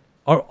 right,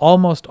 are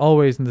almost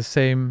always in the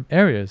same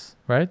areas,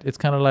 right? It's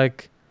kind of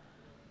like,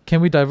 can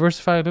we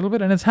diversify a little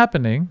bit? And it's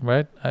happening,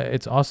 right?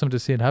 It's awesome to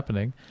see it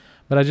happening.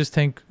 But I just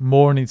think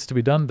more needs to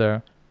be done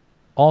there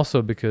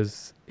also,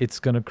 because it's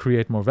going to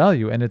create more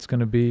value and it's going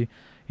to be,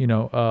 you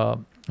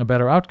know, a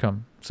better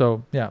outcome.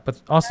 So, yeah,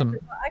 but awesome.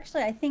 Well,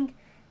 actually, I think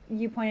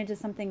you pointed to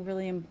something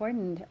really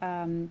important.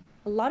 A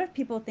lot of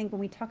people think when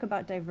we talk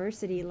about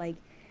diversity, like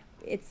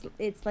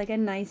it's like a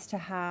nice to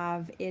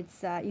have.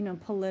 It's you know,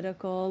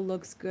 political,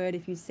 looks good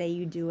if you say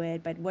you do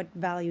it, but what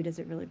value does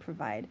it really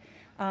provide?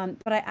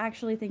 But I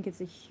actually think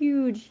it's a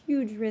huge,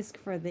 huge risk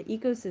for the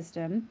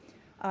ecosystem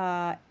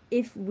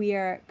if we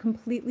are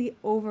completely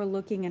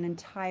overlooking an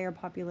entire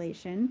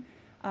population,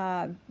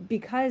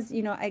 because,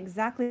 you know,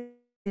 exactly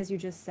as you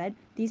just said,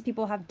 these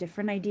people have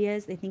different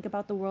ideas. They think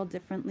about the world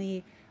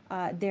differently.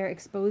 They're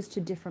exposed to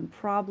different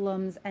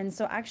problems. And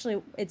so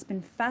actually, it's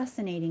been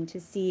fascinating to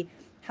see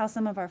how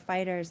some of our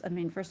fighters, I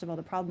mean, first of all,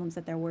 the problems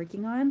that they're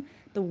working on,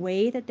 the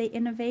way that they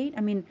innovate.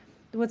 I mean,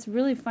 what's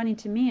really funny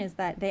to me is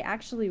that they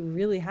actually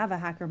really have a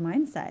hacker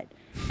mindset.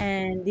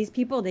 And these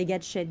people, they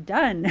get shit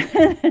done.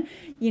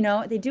 You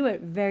know, they do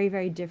it very,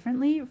 very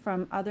differently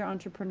from other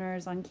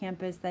entrepreneurs on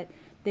campus that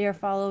they are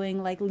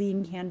following like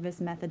lean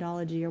canvas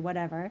methodology or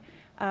whatever.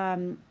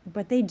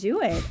 But they do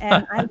it.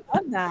 And I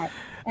love that.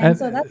 And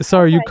so And that's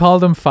sorry, you why call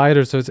them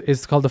fighters, so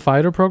it's called the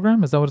fighter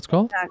program. Is that what it's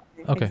called?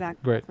 exactly, Okay,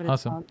 exactly, great, that's what it's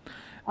awesome. called.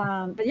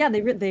 But yeah,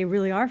 they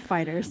really are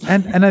fighters.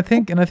 And I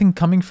think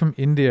coming from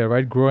India,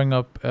 right, growing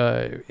up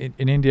in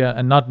India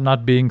and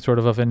not being sort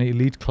of an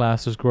elite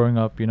class, just growing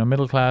up, you know,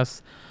 middle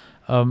class,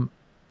 um,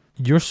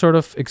 you're sort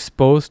of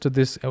exposed to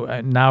this.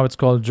 Now it's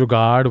called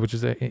jugaad, which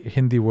is a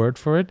Hindi word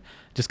for it,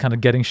 just kind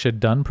of getting shit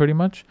done, pretty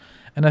much.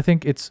 And I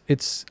think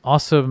it's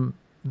awesome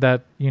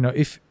that, you know,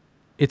 if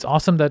it's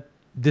awesome that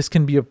this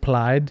can be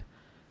applied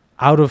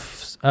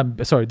this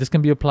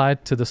can be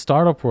applied to the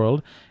startup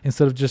world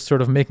instead of just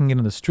sort of making it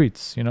in the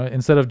streets, you know,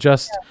 instead of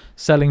just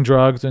selling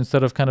drugs,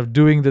 instead of kind of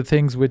doing the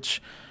things which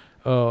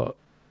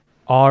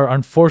are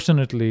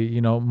unfortunately,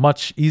 you know,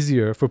 much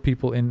easier for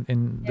people in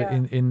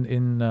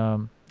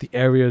the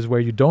areas where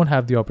you don't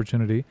have the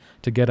opportunity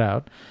to get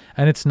out.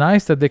 And it's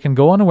nice that they can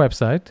go on a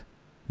website,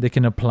 they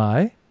can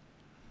apply,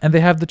 and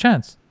they have the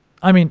chance.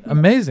 I mean,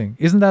 amazing.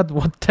 Isn't that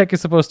what tech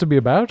is supposed to be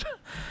about?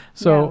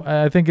 So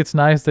I think it's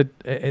nice that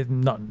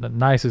not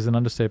nice is an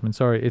understatement.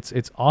 Sorry,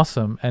 it's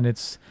awesome, and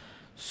it's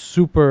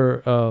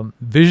super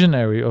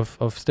visionary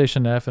of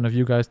Station F and of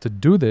you guys to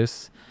do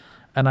this.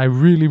 And I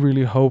really,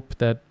 really hope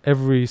that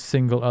every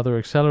single other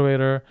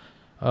accelerator,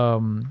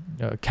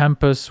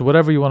 campus,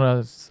 whatever you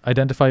want to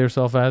identify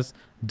yourself as,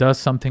 does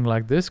something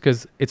like this,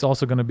 because it's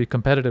also going to be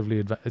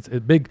competitively.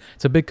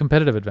 It's a big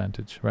competitive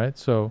advantage, right?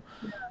 So.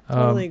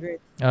 Totally agree.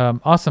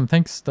 Awesome.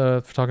 Thanks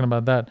for talking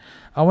about that.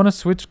 I want to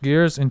switch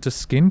gears into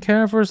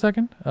skincare for a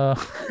second.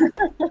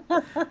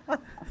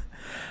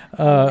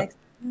 Next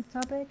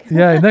topic.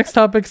 Yeah, next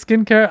topic,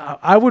 skincare.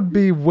 I would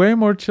be way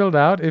more chilled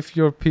out if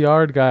your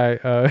PR guy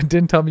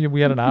didn't tell me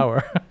we had an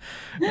hour.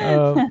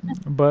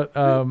 But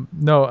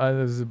no, I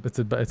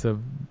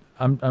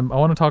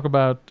want to talk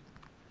about,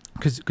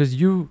 because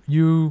your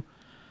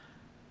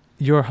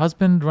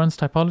husband runs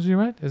typology,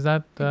 right? Is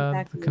that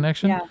Exactly. the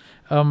connection? Yeah.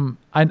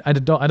 I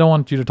don't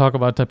want you to talk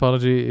about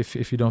typology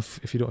if you're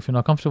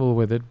not comfortable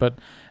with it, but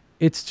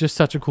it's just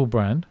such a cool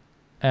brand,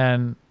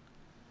 and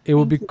it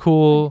would be Thank you.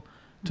 cool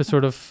to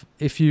sort of,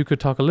 if you could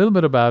talk a little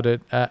bit about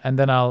it, and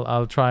then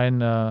I'll try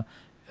and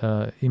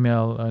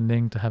email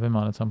Ning to have him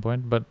on at some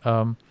point. But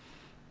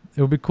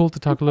it would be cool to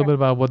talk a little bit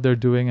about what they're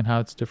doing and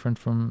how it's different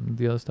from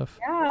the other stuff.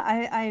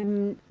 Yeah,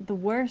 I'm the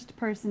worst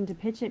person to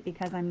pitch it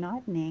because I'm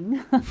not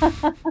Ning.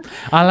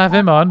 I'll have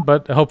him on,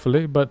 but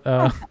hopefully, but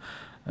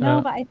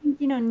No, but I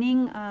think, you know,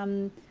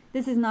 Ning,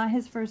 this is not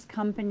his first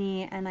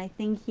company, and I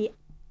think he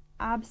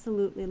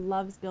absolutely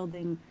loves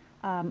building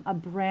a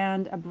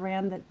brand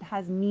that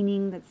has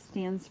meaning, that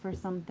stands for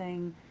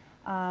something.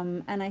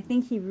 And I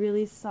think he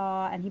really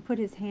saw, and he put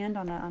his hand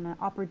on an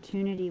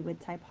opportunity with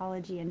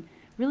typology, and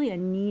really a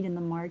need in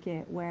the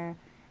market where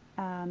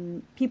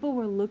people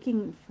were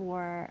looking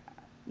for,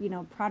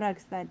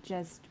 products that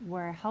just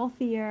were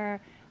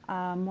healthier,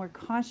 more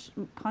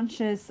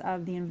conscious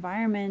of the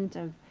environment,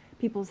 of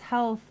people's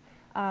health,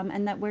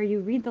 and that where you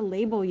read the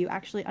label, you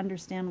actually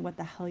understand what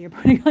the hell you're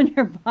putting on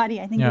your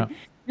body. I think Yeah. it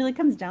really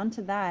comes down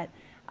to that.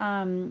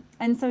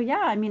 And so,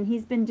 yeah, I mean,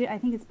 I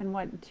think it's been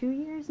what, 2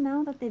 years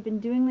now that they've been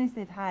doing this.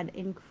 They've had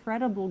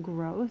incredible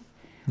growth.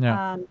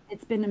 Yeah.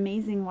 It's been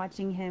amazing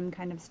watching him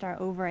kind of start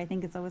over. I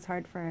think it's always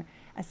hard for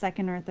a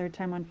second or a third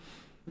time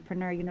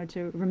entrepreneur,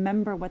 to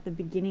remember what the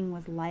beginning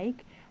was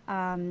like.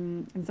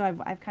 And so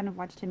I've kind of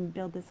watched him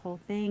build this whole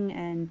thing.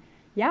 And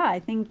yeah, I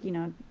think,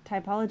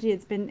 typology,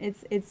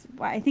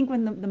 I think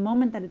when the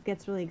moment that it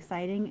gets really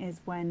exciting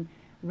is when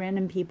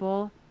random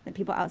people, the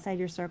people outside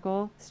your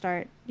circle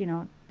start,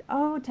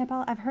 oh,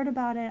 typology, I've heard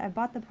about it. I've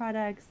bought the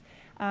products.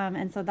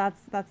 And so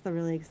that's the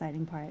really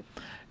exciting part.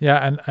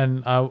 Yeah,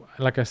 and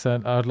like I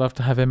said, I would love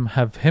to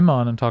have him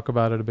on and talk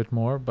about it a bit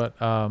more. But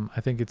I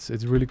think it's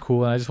really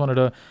cool, and I just wanted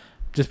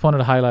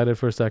to highlight it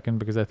for a second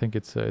because I think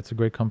it's a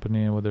great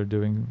company and what they're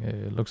doing,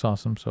 it looks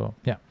awesome. So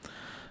yeah,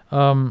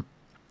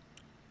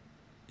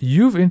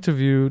 you've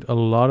interviewed a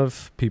lot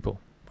of people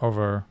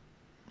over,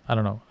 I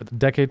don't know, a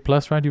decade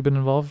plus, right? You've been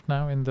involved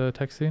now in the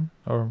tech scene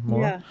or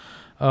more. Yeah.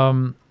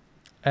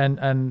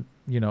 And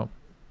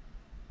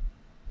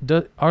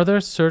are there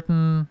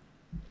certain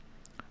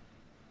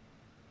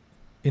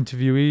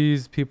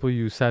interviewees, people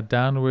you sat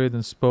down with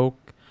and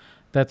spoke,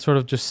 that sort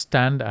of just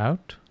stand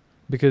out?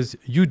 Because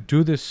you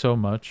do this so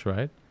much,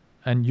 right?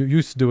 And you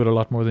used to do it a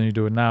lot more than you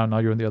do it now. Now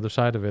you're on the other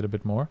side of it a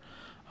bit more.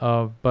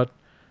 But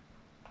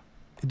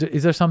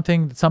is there some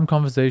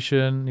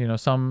conversation,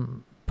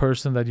 some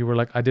person that you were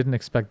like, I didn't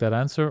expect that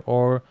answer,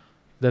 or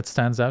that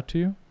stands out to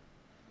you?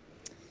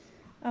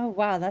 Oh,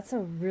 wow, that's a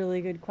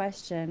really good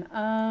question.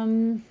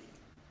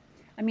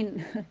 I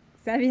mean,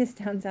 Xavier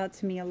stands out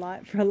to me a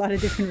lot for a lot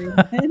of different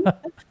reasons.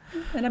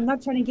 And I'm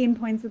not trying to gain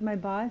points with my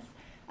boss.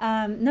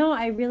 No,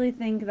 I really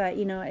think that,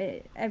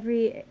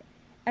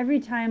 every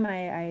time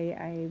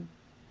I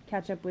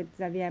catch up with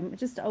Xavier, I'm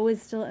just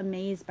always still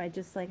amazed by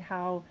just like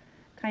how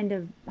kind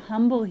of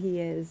humble he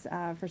is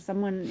for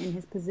someone in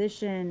his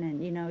position.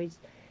 And,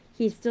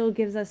 he still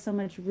gives us so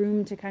much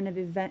room to kind of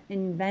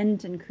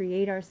invent and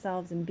create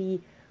ourselves and be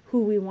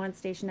who we want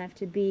Station F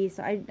to be.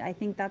 So I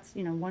think that's,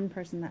 one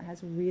person that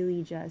has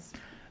really just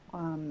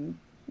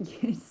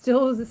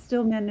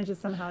still manages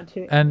somehow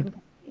to And impress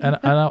me. and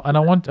I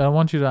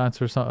want you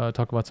to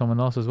talk about someone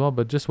else as well.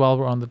 But just while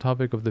we're on the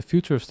topic of the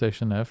future of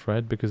Station F,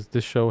 right? Because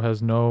this show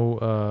has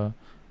no,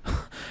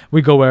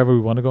 we go wherever we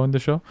want to go in the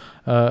show.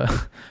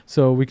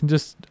 So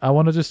I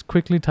want to just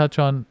quickly touch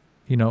on,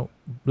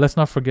 let's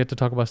not forget to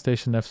talk about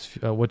Station F's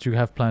what you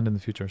have planned in the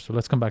future. So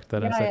let's come back to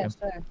that in a Yeah, second.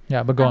 sure.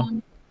 Yeah, but go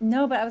on.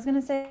 No, but I was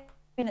gonna say,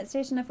 at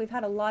Station F, we've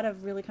had a lot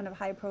of really kind of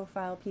high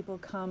profile people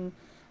come.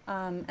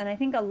 And I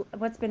think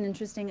what's been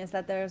interesting is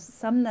that there's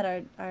some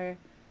that are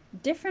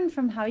different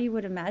from how you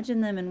would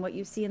imagine them and what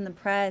you see in the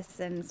press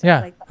and stuff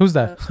Yeah, like that. who's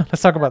that? So,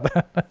 Let's talk about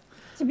that.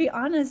 to be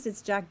honest,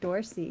 it's Jack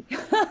Dorsey.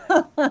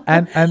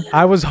 And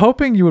I was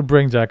hoping you would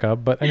bring Jack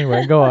up, but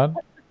anyway, go on.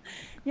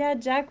 Yeah,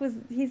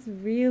 he's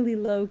really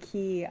low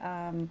key.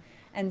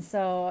 And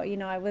so,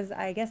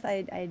 I guess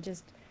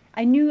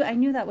I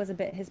knew that was a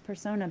bit his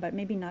persona, but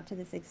maybe not to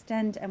this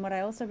extent. And what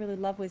I also really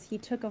love was he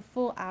took a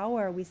full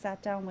hour. We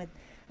sat down with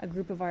a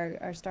group of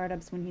our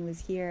startups when he was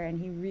here, and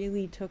he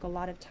really took a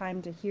lot of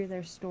time to hear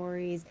their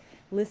stories,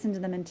 listen to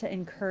them, and to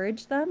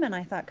encourage them. And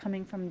I thought,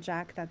 coming from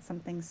Jack, that's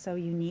something so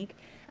unique.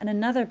 And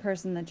another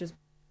person that just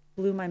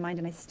blew my mind,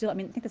 and I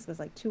think this was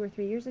like 2 or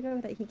 3 years ago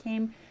that he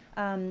came,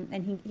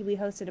 and we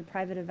hosted a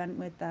private event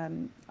with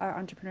our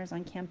entrepreneurs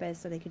on campus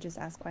so they could just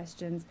ask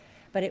questions.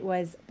 But it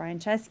was Brian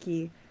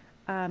Chesky.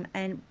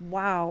 And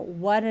wow,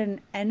 what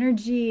an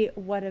energy,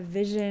 what a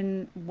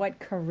vision, what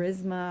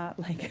charisma,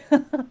 like,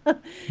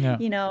 Yeah.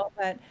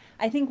 but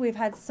I think we've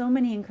had so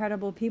many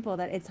incredible people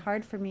that it's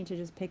hard for me to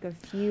just pick a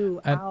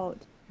few And out.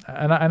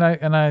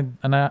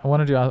 I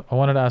wanted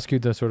to ask you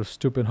the sort of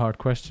stupid hard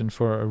question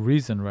for a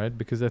reason, right?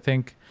 Because I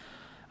think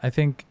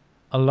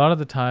a lot of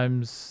the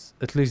times,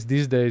 at least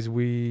these days,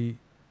 you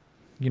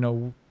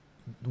know,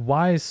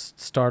 why is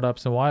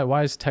startups and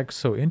why is tech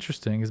so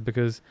interesting is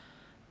because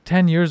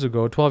 10 years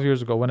ago, 12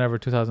 years ago, whenever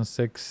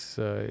 2006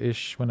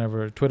 ish,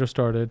 whenever Twitter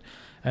started,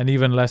 and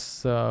even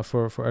less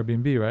for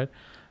Airbnb, right?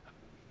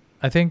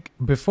 I think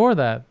before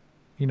that,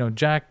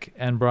 Jack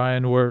and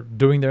Brian were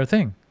doing their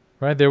thing,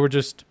 right? They were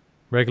just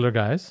regular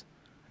guys,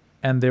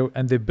 and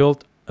they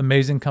built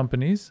amazing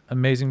companies,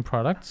 amazing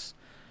products,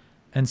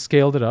 and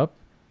scaled it up.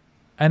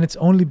 And it's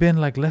only been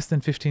like less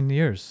than 15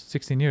 years,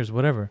 16 years,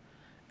 whatever.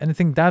 And I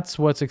think that's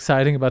what's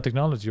exciting about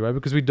technology, right?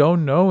 Because we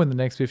don't know in the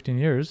next 15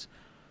 years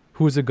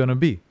who is it going to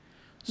be.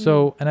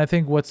 So, and I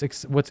think what's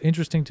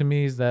interesting to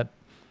me is that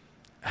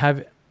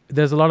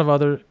there's a lot of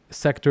other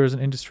sectors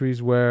and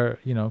industries where,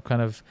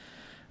 kind of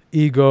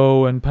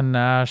ego and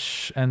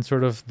panache and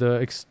sort of the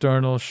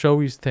external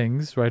showy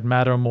things, right,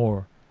 matter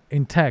more.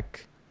 In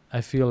tech,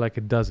 I feel like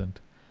it doesn't,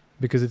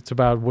 because it's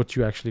about what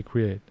you actually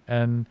create.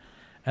 And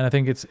I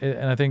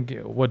think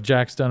what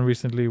Jack's done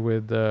recently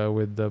with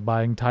the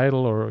buying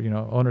Tidal, or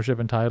ownership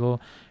in Tidal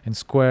and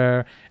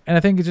Square, and I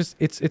think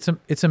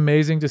it's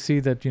amazing to see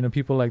that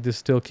people like this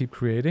still keep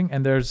creating,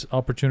 and there's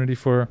opportunity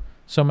for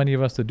so many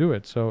of us to do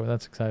it. So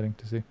that's exciting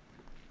to see.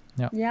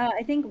 Yeah, Yeah,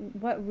 I think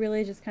what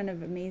really just kind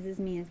of amazes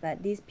me is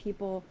that these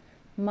people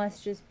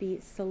must just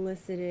be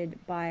solicited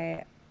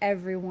by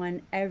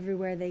everyone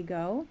everywhere they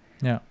go.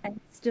 yeah, And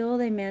still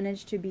they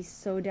manage to be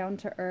so down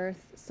to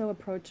earth, so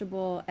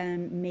approachable,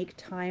 and make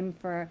time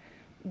for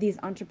these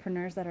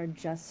entrepreneurs that are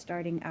just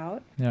starting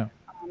out. yeah.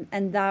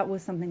 And that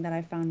was something that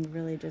I found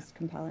really just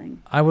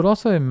compelling. I would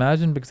also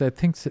imagine, because I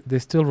think they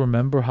still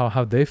remember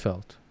how they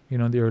felt,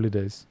 in the early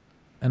days,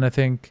 and I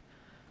think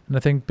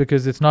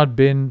because it's not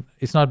been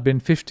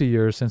 50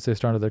 years since they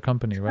started their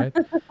company, right?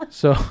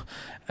 So,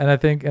 and I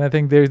think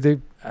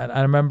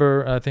I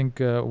remember, I think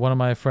one of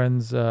my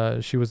friends,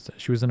 she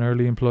was an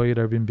early employee at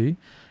Airbnb,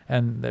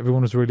 and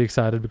everyone was really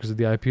excited because of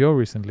the IPO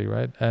recently,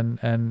 right?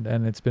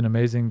 And it's been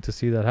amazing to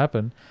see that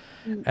happen.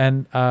 Mm.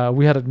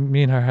 And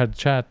me and her had a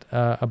chat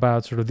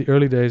about sort of the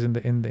early days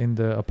in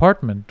the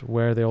apartment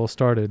where they all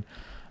started,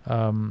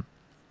 um,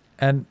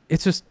 and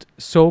it's just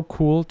so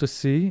cool to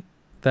see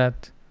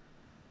that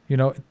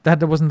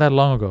that wasn't that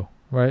long ago,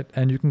 right?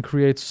 And you can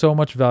create so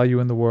much value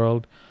in the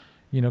world,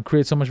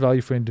 create so much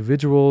value for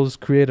individuals,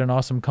 create an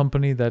awesome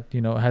company that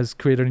has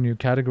created a new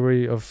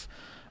category of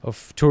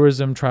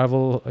tourism,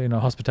 travel,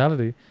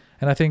 hospitality.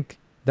 And I think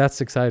that's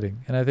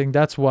exciting, and I think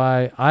that's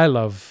why I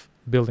love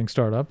building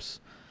startups,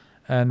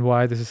 and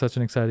why this is such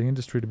an exciting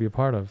industry to be a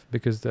part of,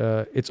 because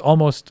it's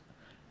almost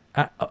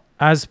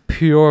as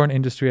pure an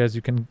industry as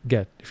you can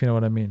get, if you know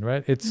what I mean,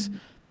 right? It's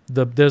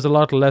Mhm. there's a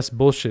lot less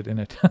bullshit in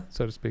it,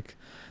 so to speak.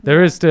 There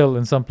Yeah. is still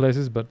in some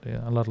places, but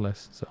yeah, a lot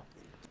less. So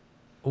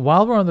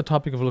while we're on the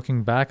topic of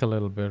looking back a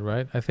little bit,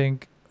 right? I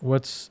think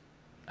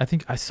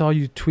I saw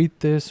you tweet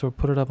this or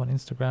put it up on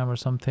Instagram or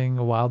something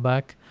a while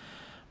back,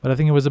 but I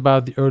think it was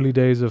about the early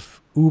days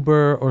of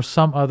Uber or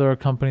some other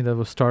company that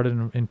was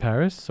started in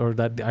Paris, or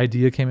that the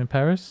idea came in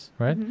Paris,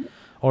 right? Mhm.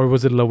 Or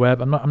was it Le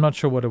Web? I'm not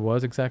sure what it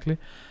was exactly,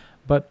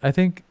 but I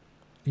think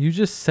you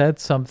just said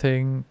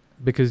something,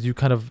 because you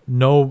kind of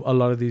know a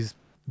lot of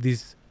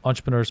these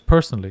entrepreneurs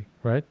personally,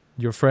 right?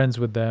 You're friends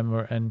with them,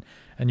 and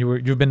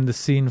you've been in the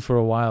scene for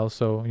a while,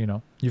 so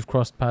you've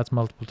crossed paths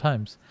multiple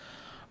times.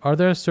 Are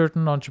there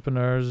certain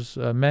entrepreneurs,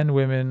 men,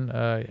 women,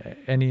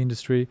 any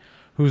industry,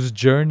 whose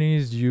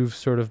journeys you've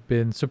sort of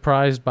been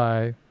surprised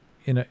by,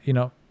 in a,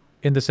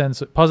 in the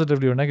sense,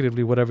 positively or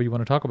negatively, whatever you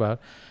want to talk about?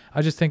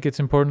 I just think it's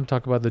important to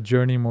talk about the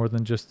journey more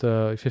than just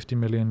 50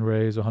 million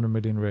raise or 100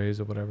 million raise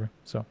or whatever.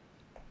 So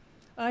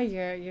Oh,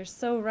 you're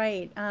so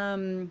right.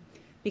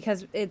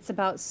 Because it's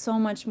about so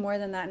much more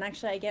than that. And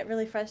actually, I get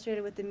really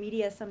frustrated with the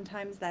media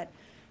sometimes that,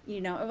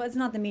 well, it's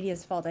not the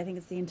media's fault. I think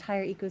it's the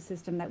entire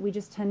ecosystem that we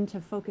just tend to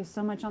focus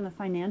so much on the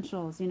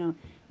financials.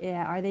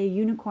 Yeah, are they a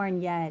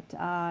unicorn yet?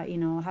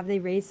 Have they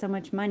raised so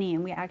much money?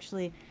 And we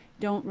actually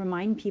don't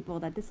remind people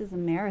that this is a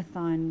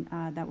marathon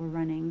that we're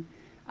running.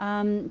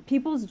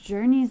 People's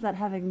journeys that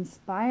have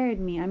inspired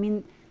me. I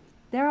mean,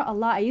 there are a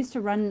lot. I used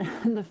to run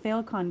the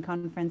FailCon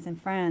conference in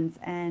France,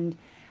 and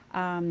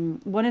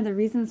one of the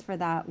reasons for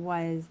that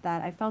was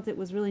that I felt it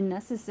was really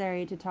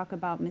necessary to talk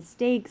about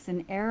mistakes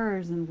and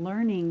errors and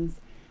learnings.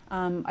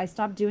 I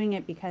stopped doing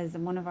it because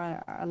one of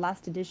our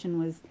last edition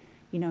was,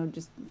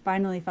 just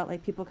finally felt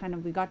like people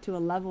we got to a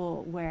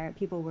level where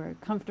people were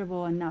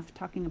comfortable enough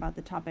talking about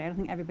the topic. I don't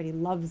think everybody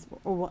loves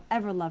or will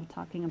ever love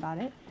talking about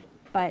it,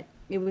 but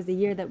it was a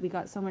year that we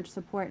got so much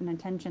support and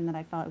attention that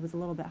I felt it was a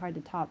little bit hard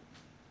to top.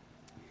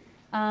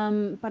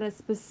 But a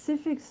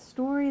specific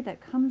story that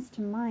comes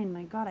to mind,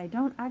 my God, I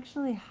don't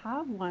actually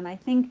have one. I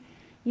think,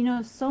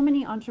 so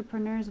many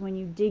entrepreneurs, when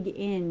you dig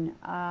in,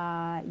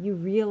 you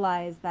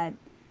realize that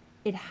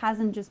it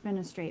hasn't just been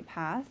a straight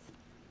path.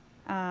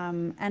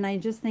 And I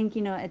just think,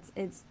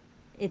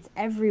 it's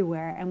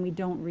everywhere and we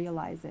don't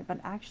realize it. But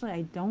actually,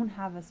 I don't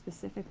have a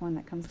specific one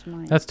that comes to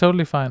mind. that's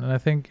totally fine, and I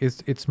think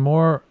it's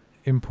more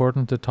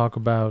important to talk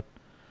about,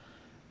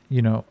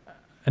 you know,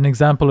 an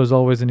example is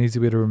always an easy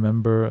way to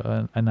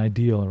remember an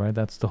ideal, right?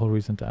 That's the whole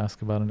reason to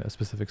ask about a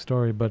specific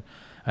story. But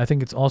I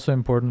think it's also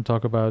important to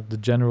talk about the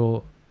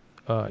general.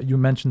 You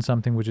mentioned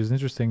something which is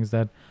interesting, is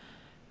that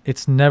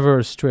it's never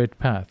a straight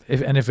path.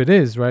 If it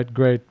is, right,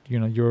 great.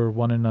 You're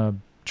one in a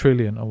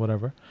trillion or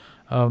whatever.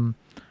 Um,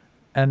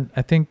 and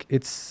I think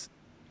it's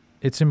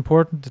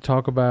important to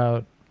talk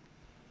about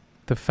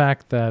the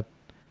fact that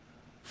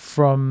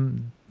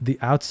from the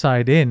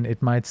outside in,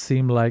 it might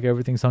seem like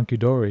everything's hunky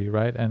dory,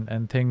 right?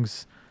 And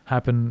things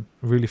happen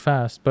really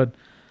fast. But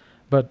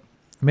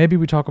maybe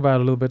we talk about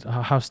a little bit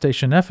how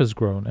Station F has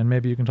grown, and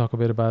maybe you can talk a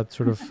bit about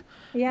sort of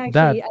Yeah,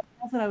 that. actually,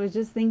 that's what I was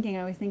just thinking.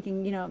 I was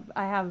thinking,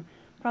 I have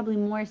probably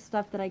more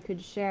stuff that I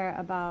could share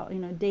about,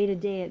 day to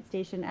day at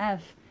Station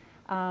F.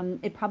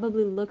 It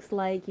probably looks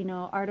like,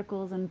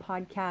 articles and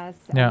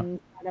podcasts Yeah. and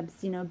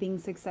startups, being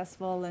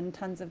successful and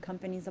tons of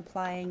companies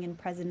applying and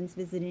presidents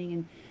visiting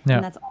and Yeah.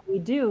 that's all we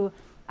do.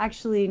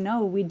 Actually,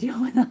 no, we deal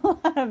with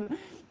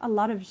a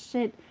lot of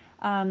shit,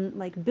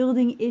 like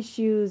building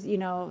issues,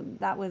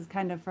 that was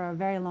kind of for a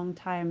very long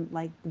time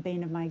like the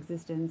bane of my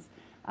existence.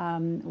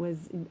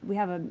 Was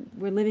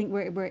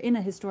we're in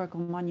a historical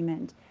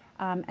monument,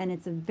 and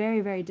it's a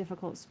very, very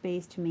difficult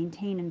space to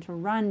maintain and to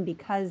run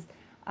because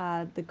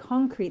the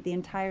concrete, the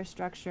entire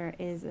structure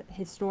is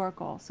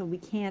historical. So we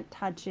can't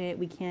touch it.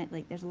 We can't,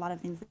 like, there's a lot of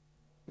things that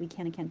we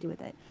can and can't do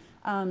with it.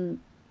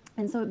 Um,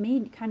 and so it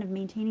made kind of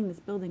maintaining this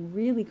building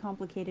really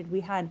complicated.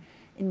 We had,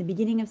 in the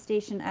beginning of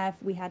Station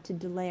F, we had to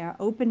delay our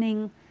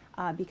opening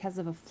because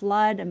of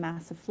a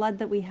massive flood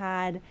that we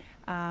had,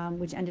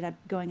 which ended up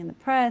going in the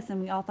press,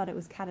 and we all thought it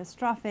was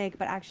catastrophic,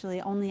 but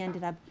actually only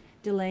ended up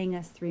delaying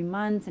us 3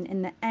 months. And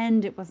in the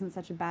end, it wasn't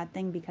such a bad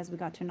thing because we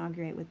got to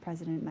inaugurate with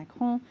President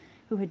Macron,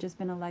 who had just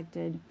been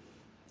elected.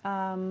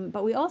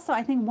 But we also,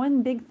 I think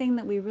one big thing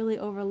that we really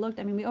overlooked,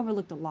 I mean, we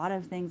overlooked a lot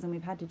of things and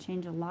we've had to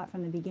change a lot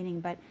from the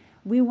beginning, but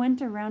we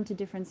went around to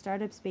different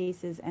startup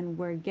spaces and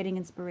we're getting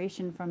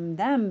inspiration from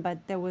them,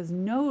 but there was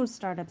no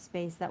startup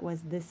space that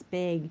was this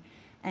big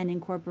and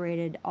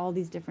incorporated all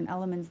these different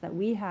elements that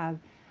we have.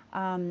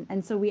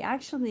 And so we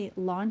actually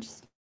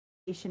launched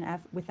Station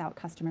F without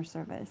customer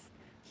service.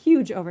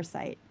 Huge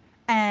oversight.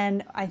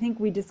 And I think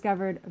we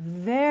discovered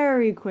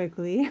very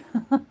quickly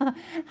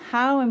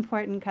how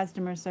important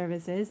customer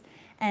service is.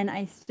 And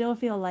I still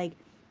feel like,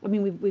 I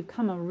mean, we've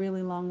come a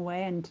really long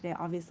way. And today,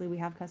 obviously, we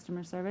have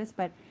customer service,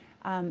 but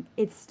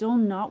it's still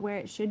not where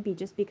it should be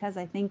just because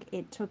I think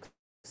it took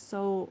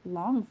so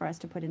long for us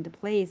to put into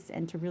place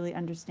and to really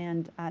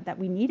understand that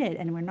we need it.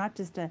 And we're not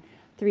just a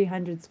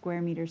 300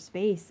 square meter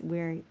space,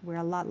 we're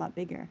a lot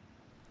bigger.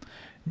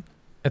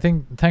 I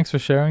think thanks for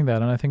sharing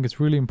that, and I think it's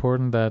really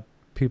important that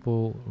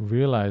people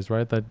realize,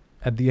 right, that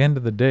at the end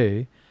of the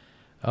day,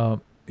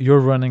 you're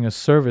running a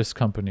service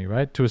company,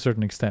 right, to a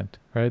certain extent,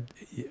 right?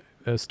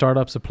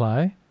 Startups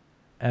apply,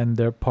 and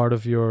they're part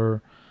of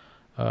your.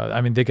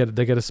 I mean, they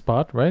get a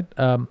spot, right?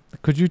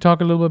 Could you talk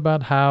a little bit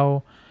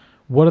about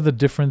what are the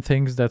different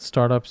things that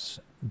startups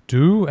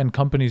do and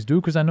companies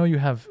do? Because I know you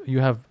have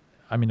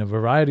I mean, a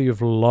variety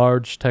of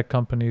large tech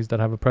companies that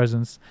have a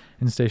presence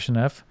in Station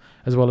F,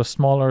 as well as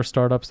smaller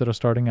startups that are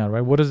starting out,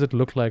 right? What does it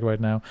look like right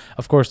now?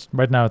 Of course,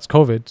 right now it's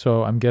COVID,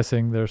 so I'm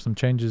guessing there are some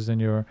changes in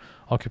your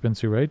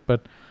occupancy rate,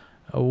 but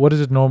what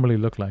does it normally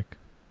look like?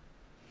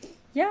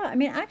 Yeah, I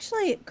mean,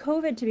 actually,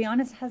 COVID, to be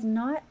honest, has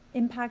not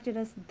impacted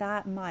us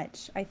that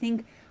much. I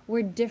think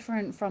we're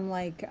different from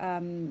like,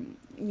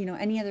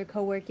 any other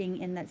co-working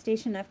in that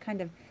Station F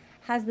kind of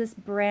has this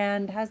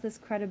brand, has this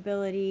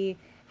credibility,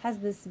 has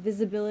this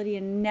visibility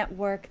and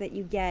network that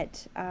you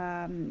get.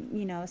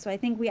 So I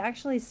think we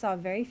actually saw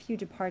very few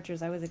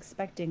departures. I was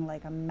expecting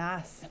like a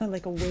mass,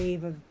 like a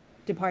wave of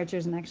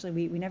departures, and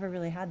actually we never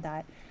really had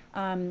that.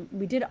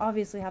 We did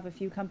obviously have a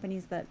few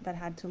companies that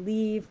had to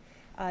leave.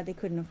 They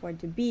couldn't afford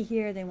to be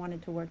here. They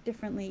wanted to work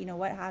differently,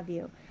 what have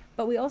you.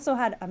 But we also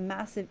had a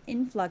massive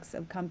influx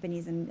of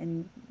companies,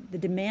 and the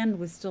demand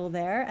was still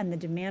there, and the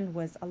demand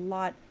was a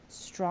lot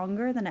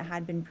stronger than it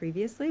had been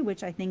previously,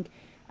 which I think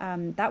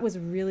that was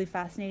really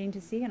fascinating to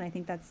see. And I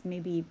think that's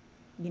maybe,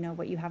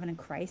 what you have in a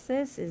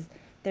crisis is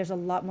there's a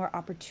lot more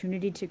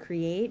opportunity to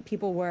create.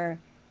 People were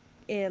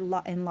in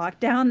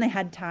lockdown, they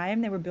had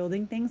time, they were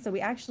building things. So we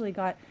actually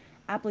got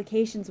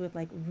applications with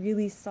like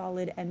really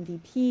solid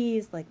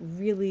MVPs, like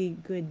really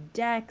good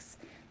decks.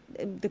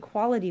 The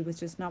quality was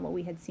just not what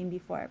we had seen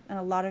before. And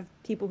a lot of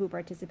people who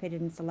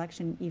participated in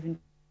selection even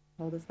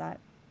told us that.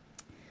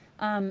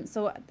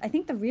 So I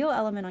think the real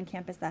element on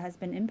campus that has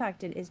been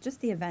impacted is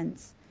just the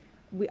events.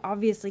 We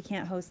obviously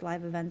can't host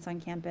live events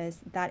on campus.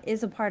 That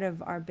is a part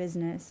of our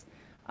business.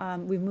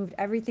 We've moved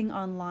everything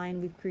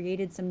online. We've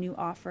created some new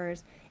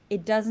offers.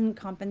 It doesn't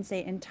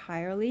compensate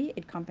entirely,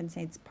 it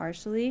compensates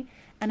partially.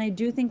 And I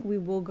do think we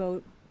will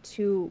go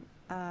to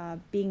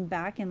being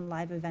back in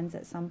live events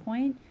at some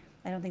point.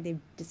 I don't think they've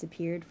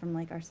disappeared from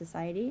like our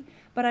society.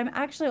 But I'm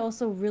actually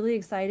also really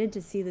excited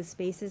to see the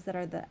spaces that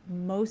are the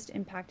most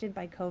impacted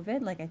by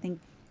COVID. Like I think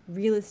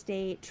real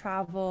estate,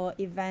 travel,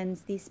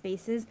 events, these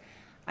spaces,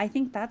 I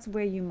think that's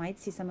where you might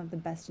see some of the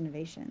best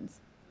innovations.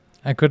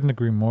 I couldn't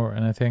agree more,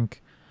 and I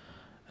think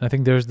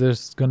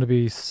there's going to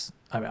be.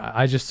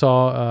 I just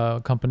saw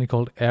a company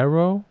called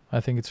Arrow. I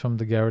think it's from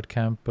the Garrett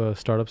Camp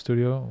startup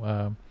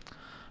studio.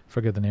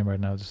 Forget the name right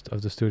now just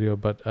of the studio,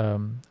 but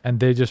and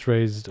they just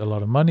raised a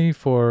lot of money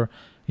for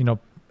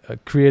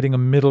creating a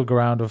middle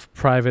ground of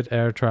private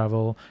air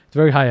travel. It's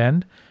very high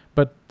end,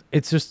 but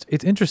it's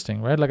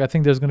interesting, right? Like I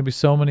think there's going to be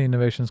so many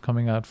innovations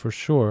coming out for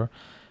sure,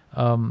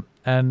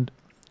 and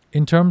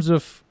in terms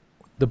of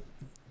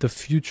the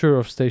future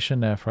of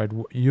Station F, right?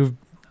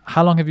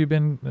 How long have you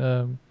been It's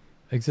been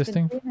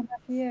existing? 3.5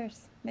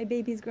 years. My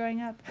baby's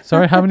growing up.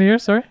 Sorry, how many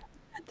years? Sorry,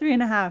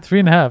 3.5.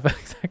 3.5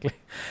 exactly.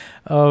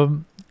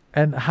 Um,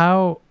 and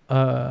how?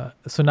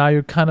 So now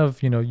you kind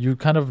of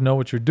know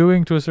what you're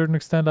doing to a certain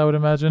extent, I would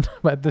imagine,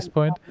 at this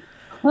point.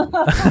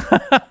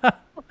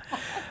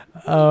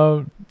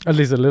 At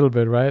least a little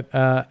bit, right?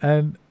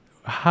 And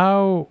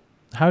how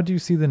how do you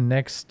see the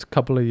next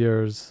couple of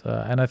years?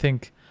 And I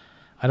think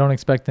I don't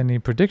expect any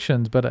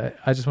predictions, but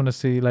I just want to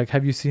see, like,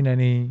 have you seen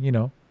any,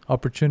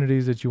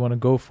 opportunities that you want to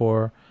go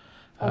for?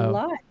 A Uh,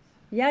 lot.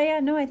 Yeah, yeah,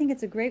 no, I think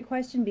it's a great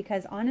question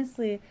because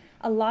honestly,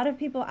 a lot of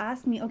people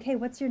ask me, okay,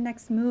 what's your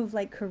next move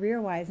like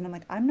career-wise? And I'm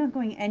like, I'm not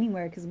going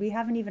anywhere because we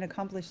haven't even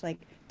accomplished like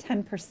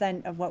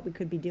 10% of what we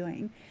could be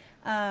doing.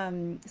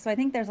 So I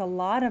think there's a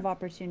lot of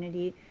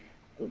opportunity.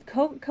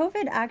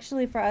 COVID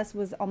actually for us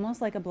was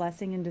almost like a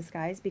blessing in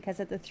disguise because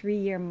at the 3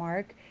 year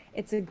mark,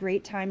 it's a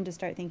great time to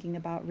start thinking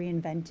about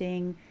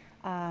reinventing.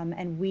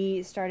 And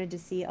we started to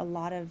see a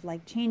lot of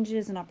like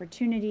changes and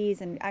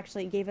opportunities, and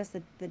actually gave us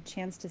the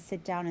chance to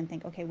sit down and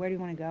think, okay, where do you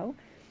want to go?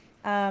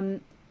 Um,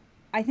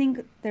 I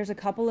think there's a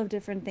couple of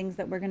different things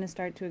that we're going to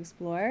start to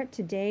explore.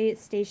 Today,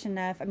 Station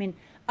F, I mean,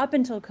 up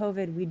until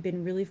COVID, we'd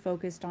been really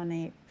focused on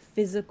a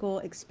physical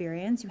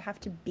experience. You have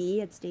to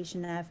be at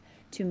Station F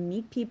to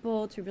meet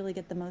people, to really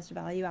get the most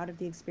value out of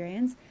the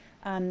experience.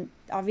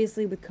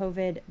 Obviously, with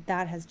COVID,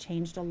 that has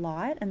changed a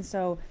lot. And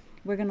so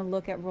we're going to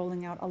look at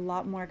rolling out a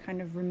lot more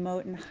kind of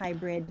remote and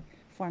hybrid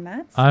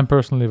formats. I'm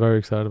personally very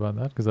excited about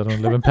that because I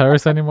don't live in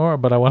Paris anymore,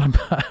 but I want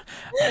to.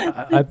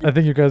 I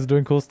think you guys are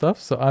doing cool stuff,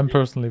 so I'm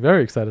personally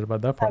very excited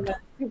about that Oh, part. that's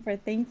super.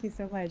 Thank you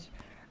so much.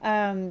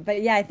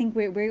 But yeah, I think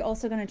we're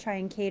also going to try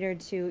and cater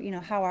to,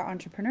 how our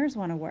entrepreneurs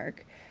want to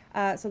work.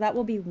 So that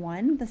will be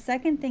one. The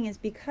second thing is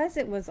because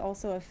it was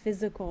also a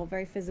physical,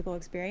 very physical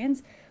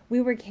experience, we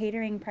were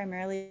catering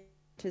primarily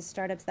to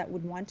startups that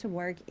would want to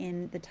work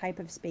in the type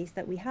of space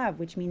that we have,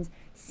 which means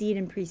seed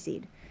and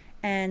pre-seed.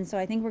 And so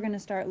I think we're going to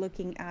start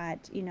looking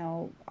at,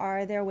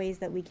 are there ways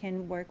that we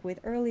can work with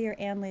earlier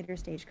and later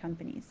stage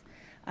companies?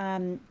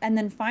 And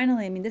then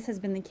finally, I mean, this has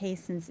been the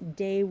case since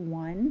day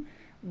one.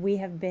 We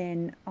have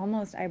been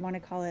almost, I want to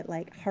call it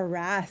like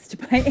harassed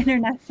by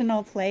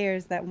international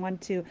players that want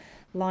to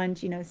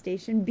launch,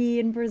 Station B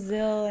in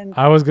Brazil and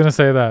I was gonna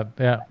say that,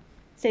 yeah.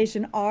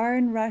 Station R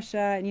in Russia.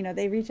 And,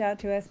 they reach out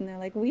to us and they're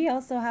like, we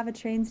also have a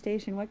train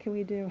station. What can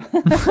we do?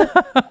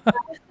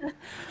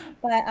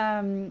 But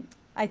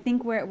I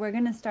think we're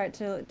going to start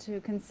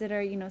to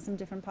consider, some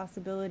different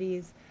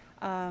possibilities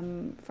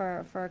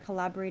for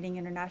collaborating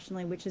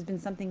internationally, which has been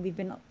something we've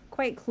been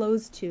quite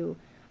close to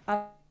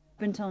up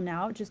until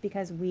now, just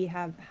because we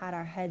have had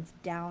our heads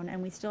down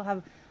and we still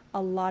have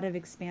a lot of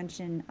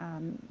expansion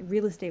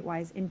real estate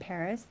wise in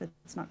Paris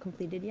that's not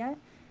completed yet.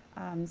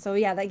 So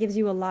yeah, that gives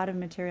you a lot of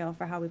material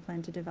for how we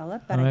plan to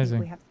develop, but I think we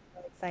Amazing. have some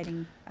really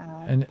exciting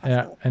And yeah,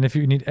 possibilities. and if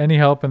you need any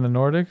help in the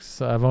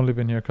Nordics, I've only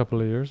been here a couple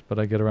of years, but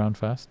I get around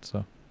fast.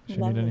 So if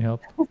you need any Lovely.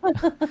 help, oh,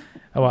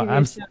 I'll well, give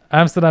you a shout.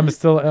 Amsterdam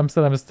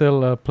is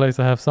still a place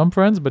I have some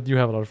friends, but you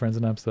have a lot of friends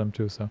in Amsterdam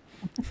too. So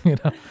you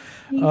know,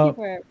 Thank uh,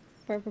 you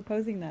for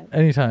proposing that.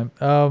 anytime.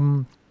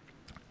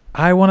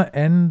 I want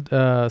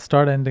to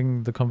start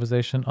ending the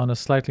conversation on a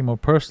slightly more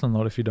personal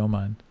note, if you don't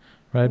mind,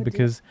 right? Oh dear.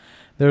 Because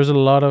there's a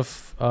lot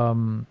of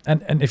and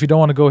if you don't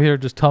want to go here,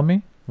 just tell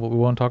me. We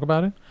won't talk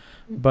about it.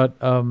 Mm. But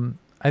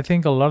I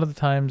think a lot of the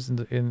times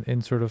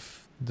in sort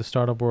of the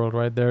startup world,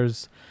 right?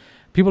 There's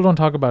people don't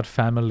talk about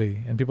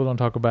family, and people don't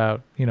talk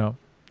about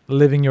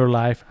living your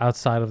life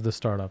outside of the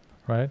startup,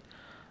 right?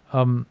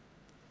 Um,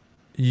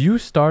 you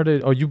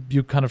started, or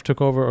you kind of took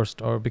over,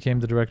 or became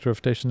the director of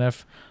Station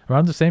F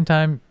around the same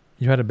time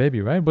you had a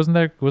baby, right? Wasn't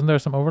there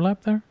some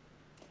overlap there?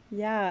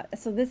 Yeah,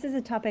 so this is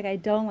a topic I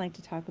don't like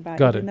to talk about,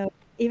 Got it.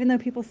 even though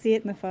people see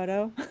it in the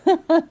photo.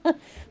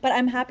 But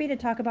I'm happy to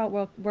talk about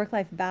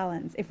work-life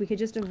balance if we could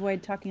just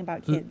avoid talking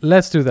about kids.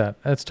 Let's do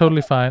that. That's totally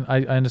Okay. fine.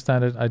 I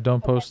understand it. I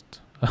don't Okay.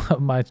 post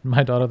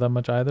my daughter that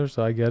much either,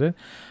 so I get it.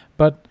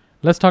 But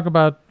let's talk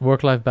about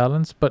work life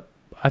balance. But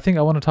I think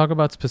I want to talk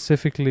about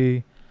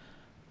specifically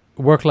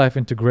work life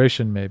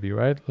integration, maybe,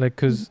 right? Like,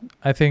 because Mhm.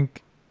 I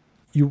think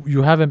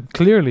you haven't,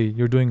 clearly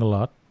you're doing a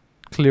lot.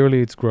 Clearly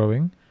it's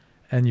growing,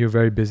 and you're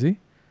very busy.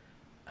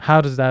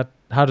 How does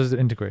it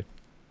integrate?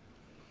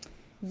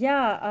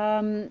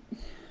 Yeah,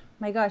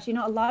 my gosh, a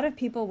lot of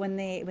people when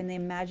they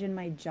imagine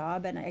my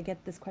job, and I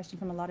get this question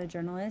from a lot of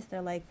journalists,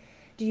 they're like,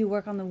 "Do you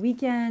work on the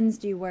weekends?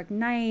 Do you work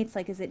nights?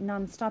 Like, is it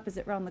nonstop? Is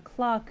it round the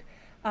clock?"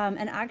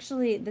 And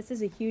actually, this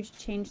is a huge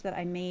change that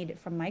I made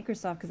from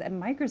Microsoft because at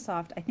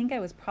Microsoft, I think I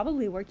was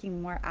probably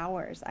working more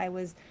hours. I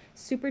was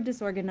super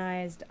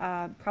disorganized,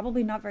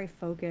 probably not very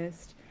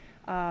focused,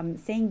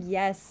 saying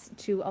yes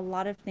to a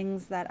lot of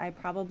things that I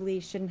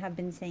probably shouldn't have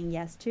been saying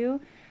yes to.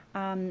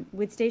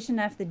 With Station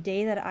F, the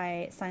day that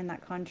I signed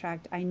that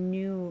contract, I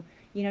knew,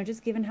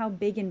 just given how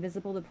big and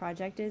visible the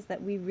project is,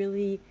 that we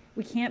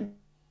can't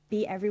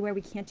be everywhere.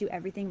 We can't do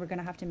everything. We're going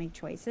to have to make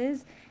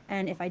choices.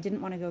 And if I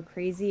didn't want to go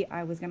crazy,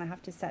 I was going to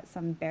have to set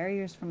some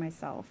barriers for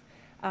myself.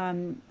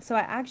 So I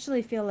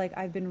actually feel like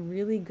I've been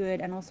really good.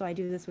 And also, I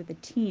do this with the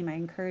team. I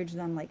encourage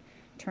them, like,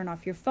 turn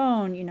off your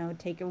phone,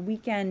 take a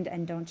weekend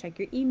and don't check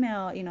your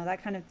email,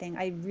 that kind of thing.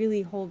 I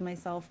really hold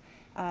myself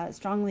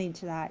strongly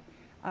to that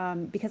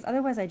because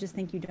otherwise I just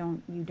think you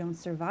don't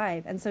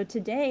survive. And so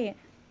today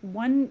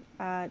one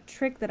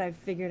trick that I've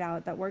figured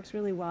out that works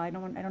really well. I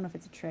don't know if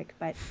it's a trick,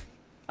 but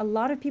a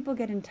lot of people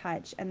get in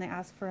touch and they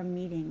ask for a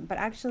meeting, but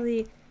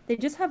actually they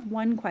just have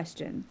one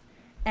question.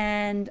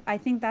 And I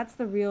think that's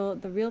the real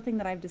thing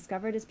that I've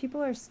discovered is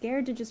people are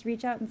scared to just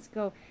reach out and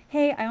go,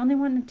 "Hey, I only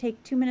want to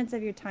take 2 minutes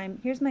of your time.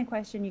 Here's my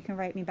question. You can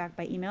write me back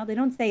by email." They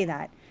don't say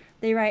that.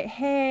 They write,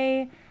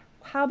 "Hey,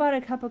 how about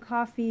a cup of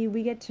coffee?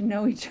 We get to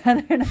know each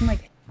other." And I'm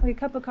like, "Okay, a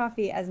cup of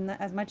coffee, as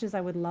much as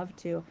I would love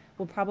to,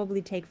 will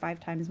probably take 5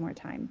 times more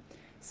time."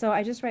 So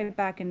I just write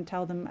back and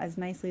tell them as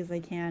nicely as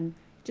I can,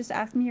 just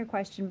ask me your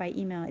question by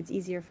email. It's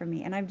easier for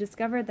me. And I've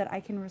discovered that I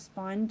can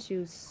respond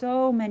to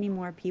so many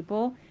more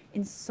people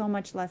in so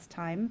much less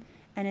time.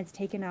 And it's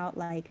taken out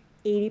like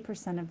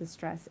 80% of the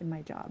stress in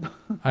my job.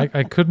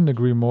 I couldn't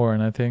agree more,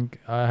 and I think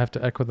I have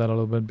to echo that a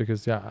little bit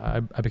because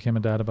yeah, I became a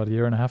dad about a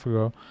year and a half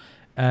ago,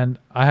 and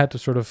I had to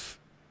sort of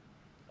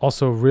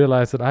also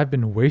realize that I've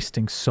been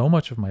wasting so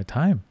much of my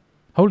time.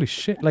 Holy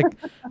shit! Like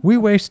we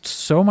waste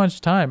so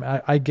much time.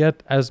 I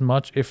get as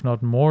much, if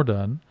not more,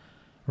 done,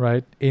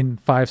 right, in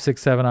 5,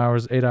 6, 7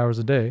 hours, 8 hours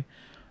a day,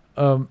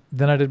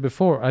 than I did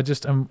before. I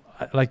just am,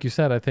 like you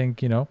said. I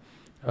think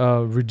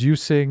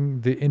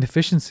reducing the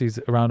inefficiencies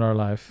around our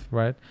life,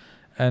 right?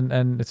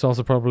 And it's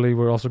also probably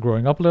we're also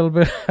growing up a little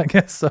bit, I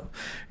guess. So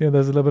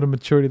there's a little bit of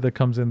maturity that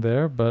comes in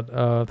there.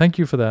 But thank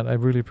you for that. I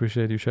really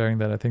appreciate you sharing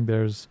that. I think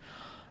there's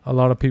a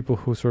lot of people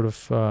who sort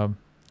of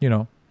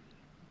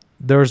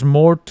there's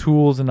more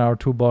tools in our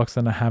toolbox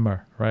than a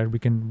hammer, right? We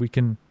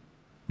can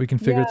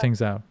figure Yeah.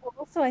 things out. Well,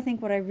 also, I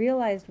think what I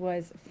realized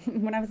was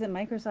when I was at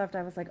Microsoft,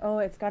 I was like, "Oh,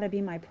 it's got to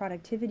be my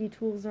productivity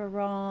tools are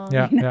wrong."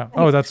 Yeah, yeah.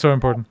 Oh, that's so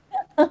important.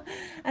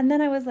 And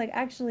then I was like,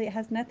 actually, it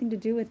has nothing to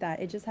do with that.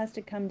 It just has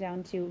to come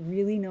down to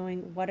really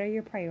knowing what are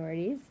your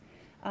priorities,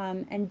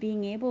 and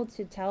being able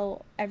to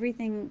tell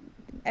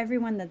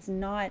everyone that's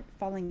not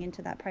falling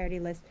into that priority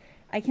list,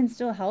 I can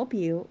still help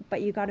you,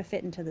 but you got to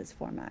fit into this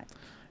format.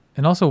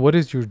 And also, what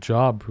is your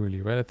job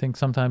really, right? I think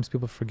sometimes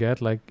people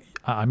forget. Like,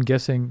 I'm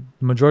guessing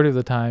the majority of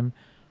the time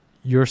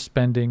you're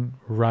spending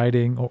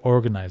writing or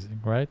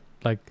organizing, right?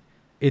 Like,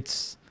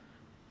 it's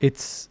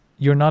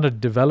you're not a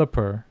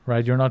developer,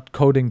 right? You're not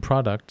coding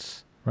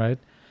products, right?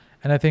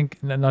 And I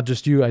think not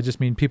just you, I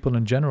just mean people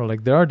in general.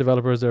 Like there are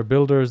developers, there are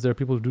builders, there are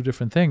people who do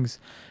different things.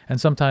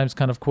 And sometimes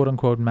kind of quote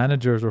unquote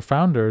managers or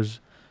founders,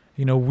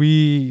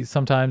 we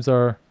sometimes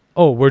are,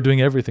 oh, we're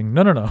doing everything.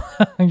 No, no, no.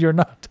 You're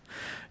not.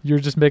 You're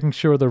just making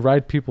sure the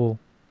right people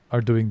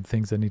are doing the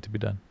things that need to be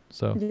done.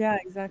 So, Yeah,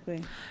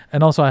 exactly.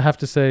 and also I have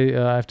to say,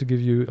 I have to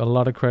give you a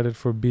lot of credit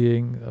for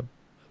being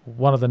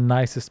one of the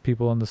nicest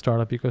people in the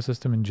startup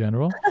ecosystem in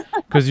general,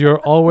 because you're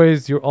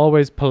always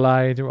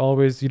polite.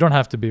 You don't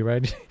have to be,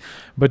 right?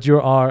 But you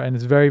are, and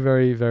it's very,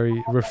 very,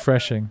 very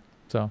refreshing.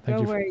 So thank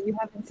Don't you. worry, you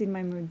haven't seen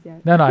my moods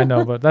yet. No, I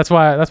know, but that's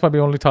why we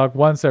only talk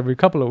once every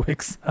couple of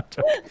weeks.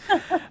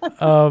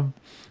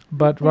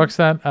 But Thanks.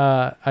 Roxanne,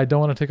 I don't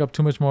want to take up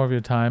too much more of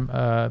your time.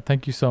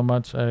 Thank you so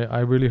much.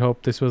 I really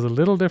hope this was a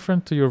little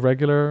different to your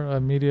regular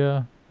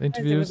media Yes, it was a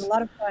interviews.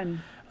 lot of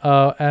fun.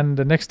 And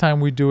the next time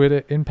we do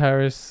it in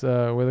Paris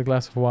with a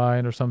glass of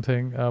wine or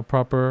something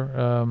proper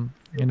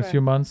in a Super.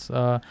 few months,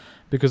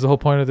 because the whole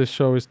point of this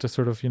show is to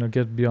sort of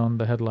get beyond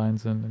the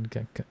headlines and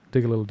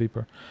dig a little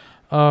deeper.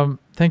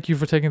 Thank you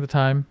for taking the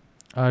time.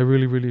 I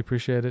really, really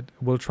appreciate it.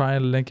 We'll try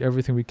and link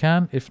everything we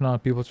can. If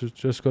not, people should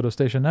just go to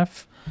Station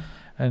F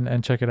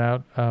and check it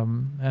out.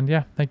 And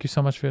yeah, thank you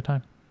so much for your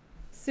time.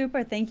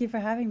 Super. Thank you for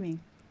having me.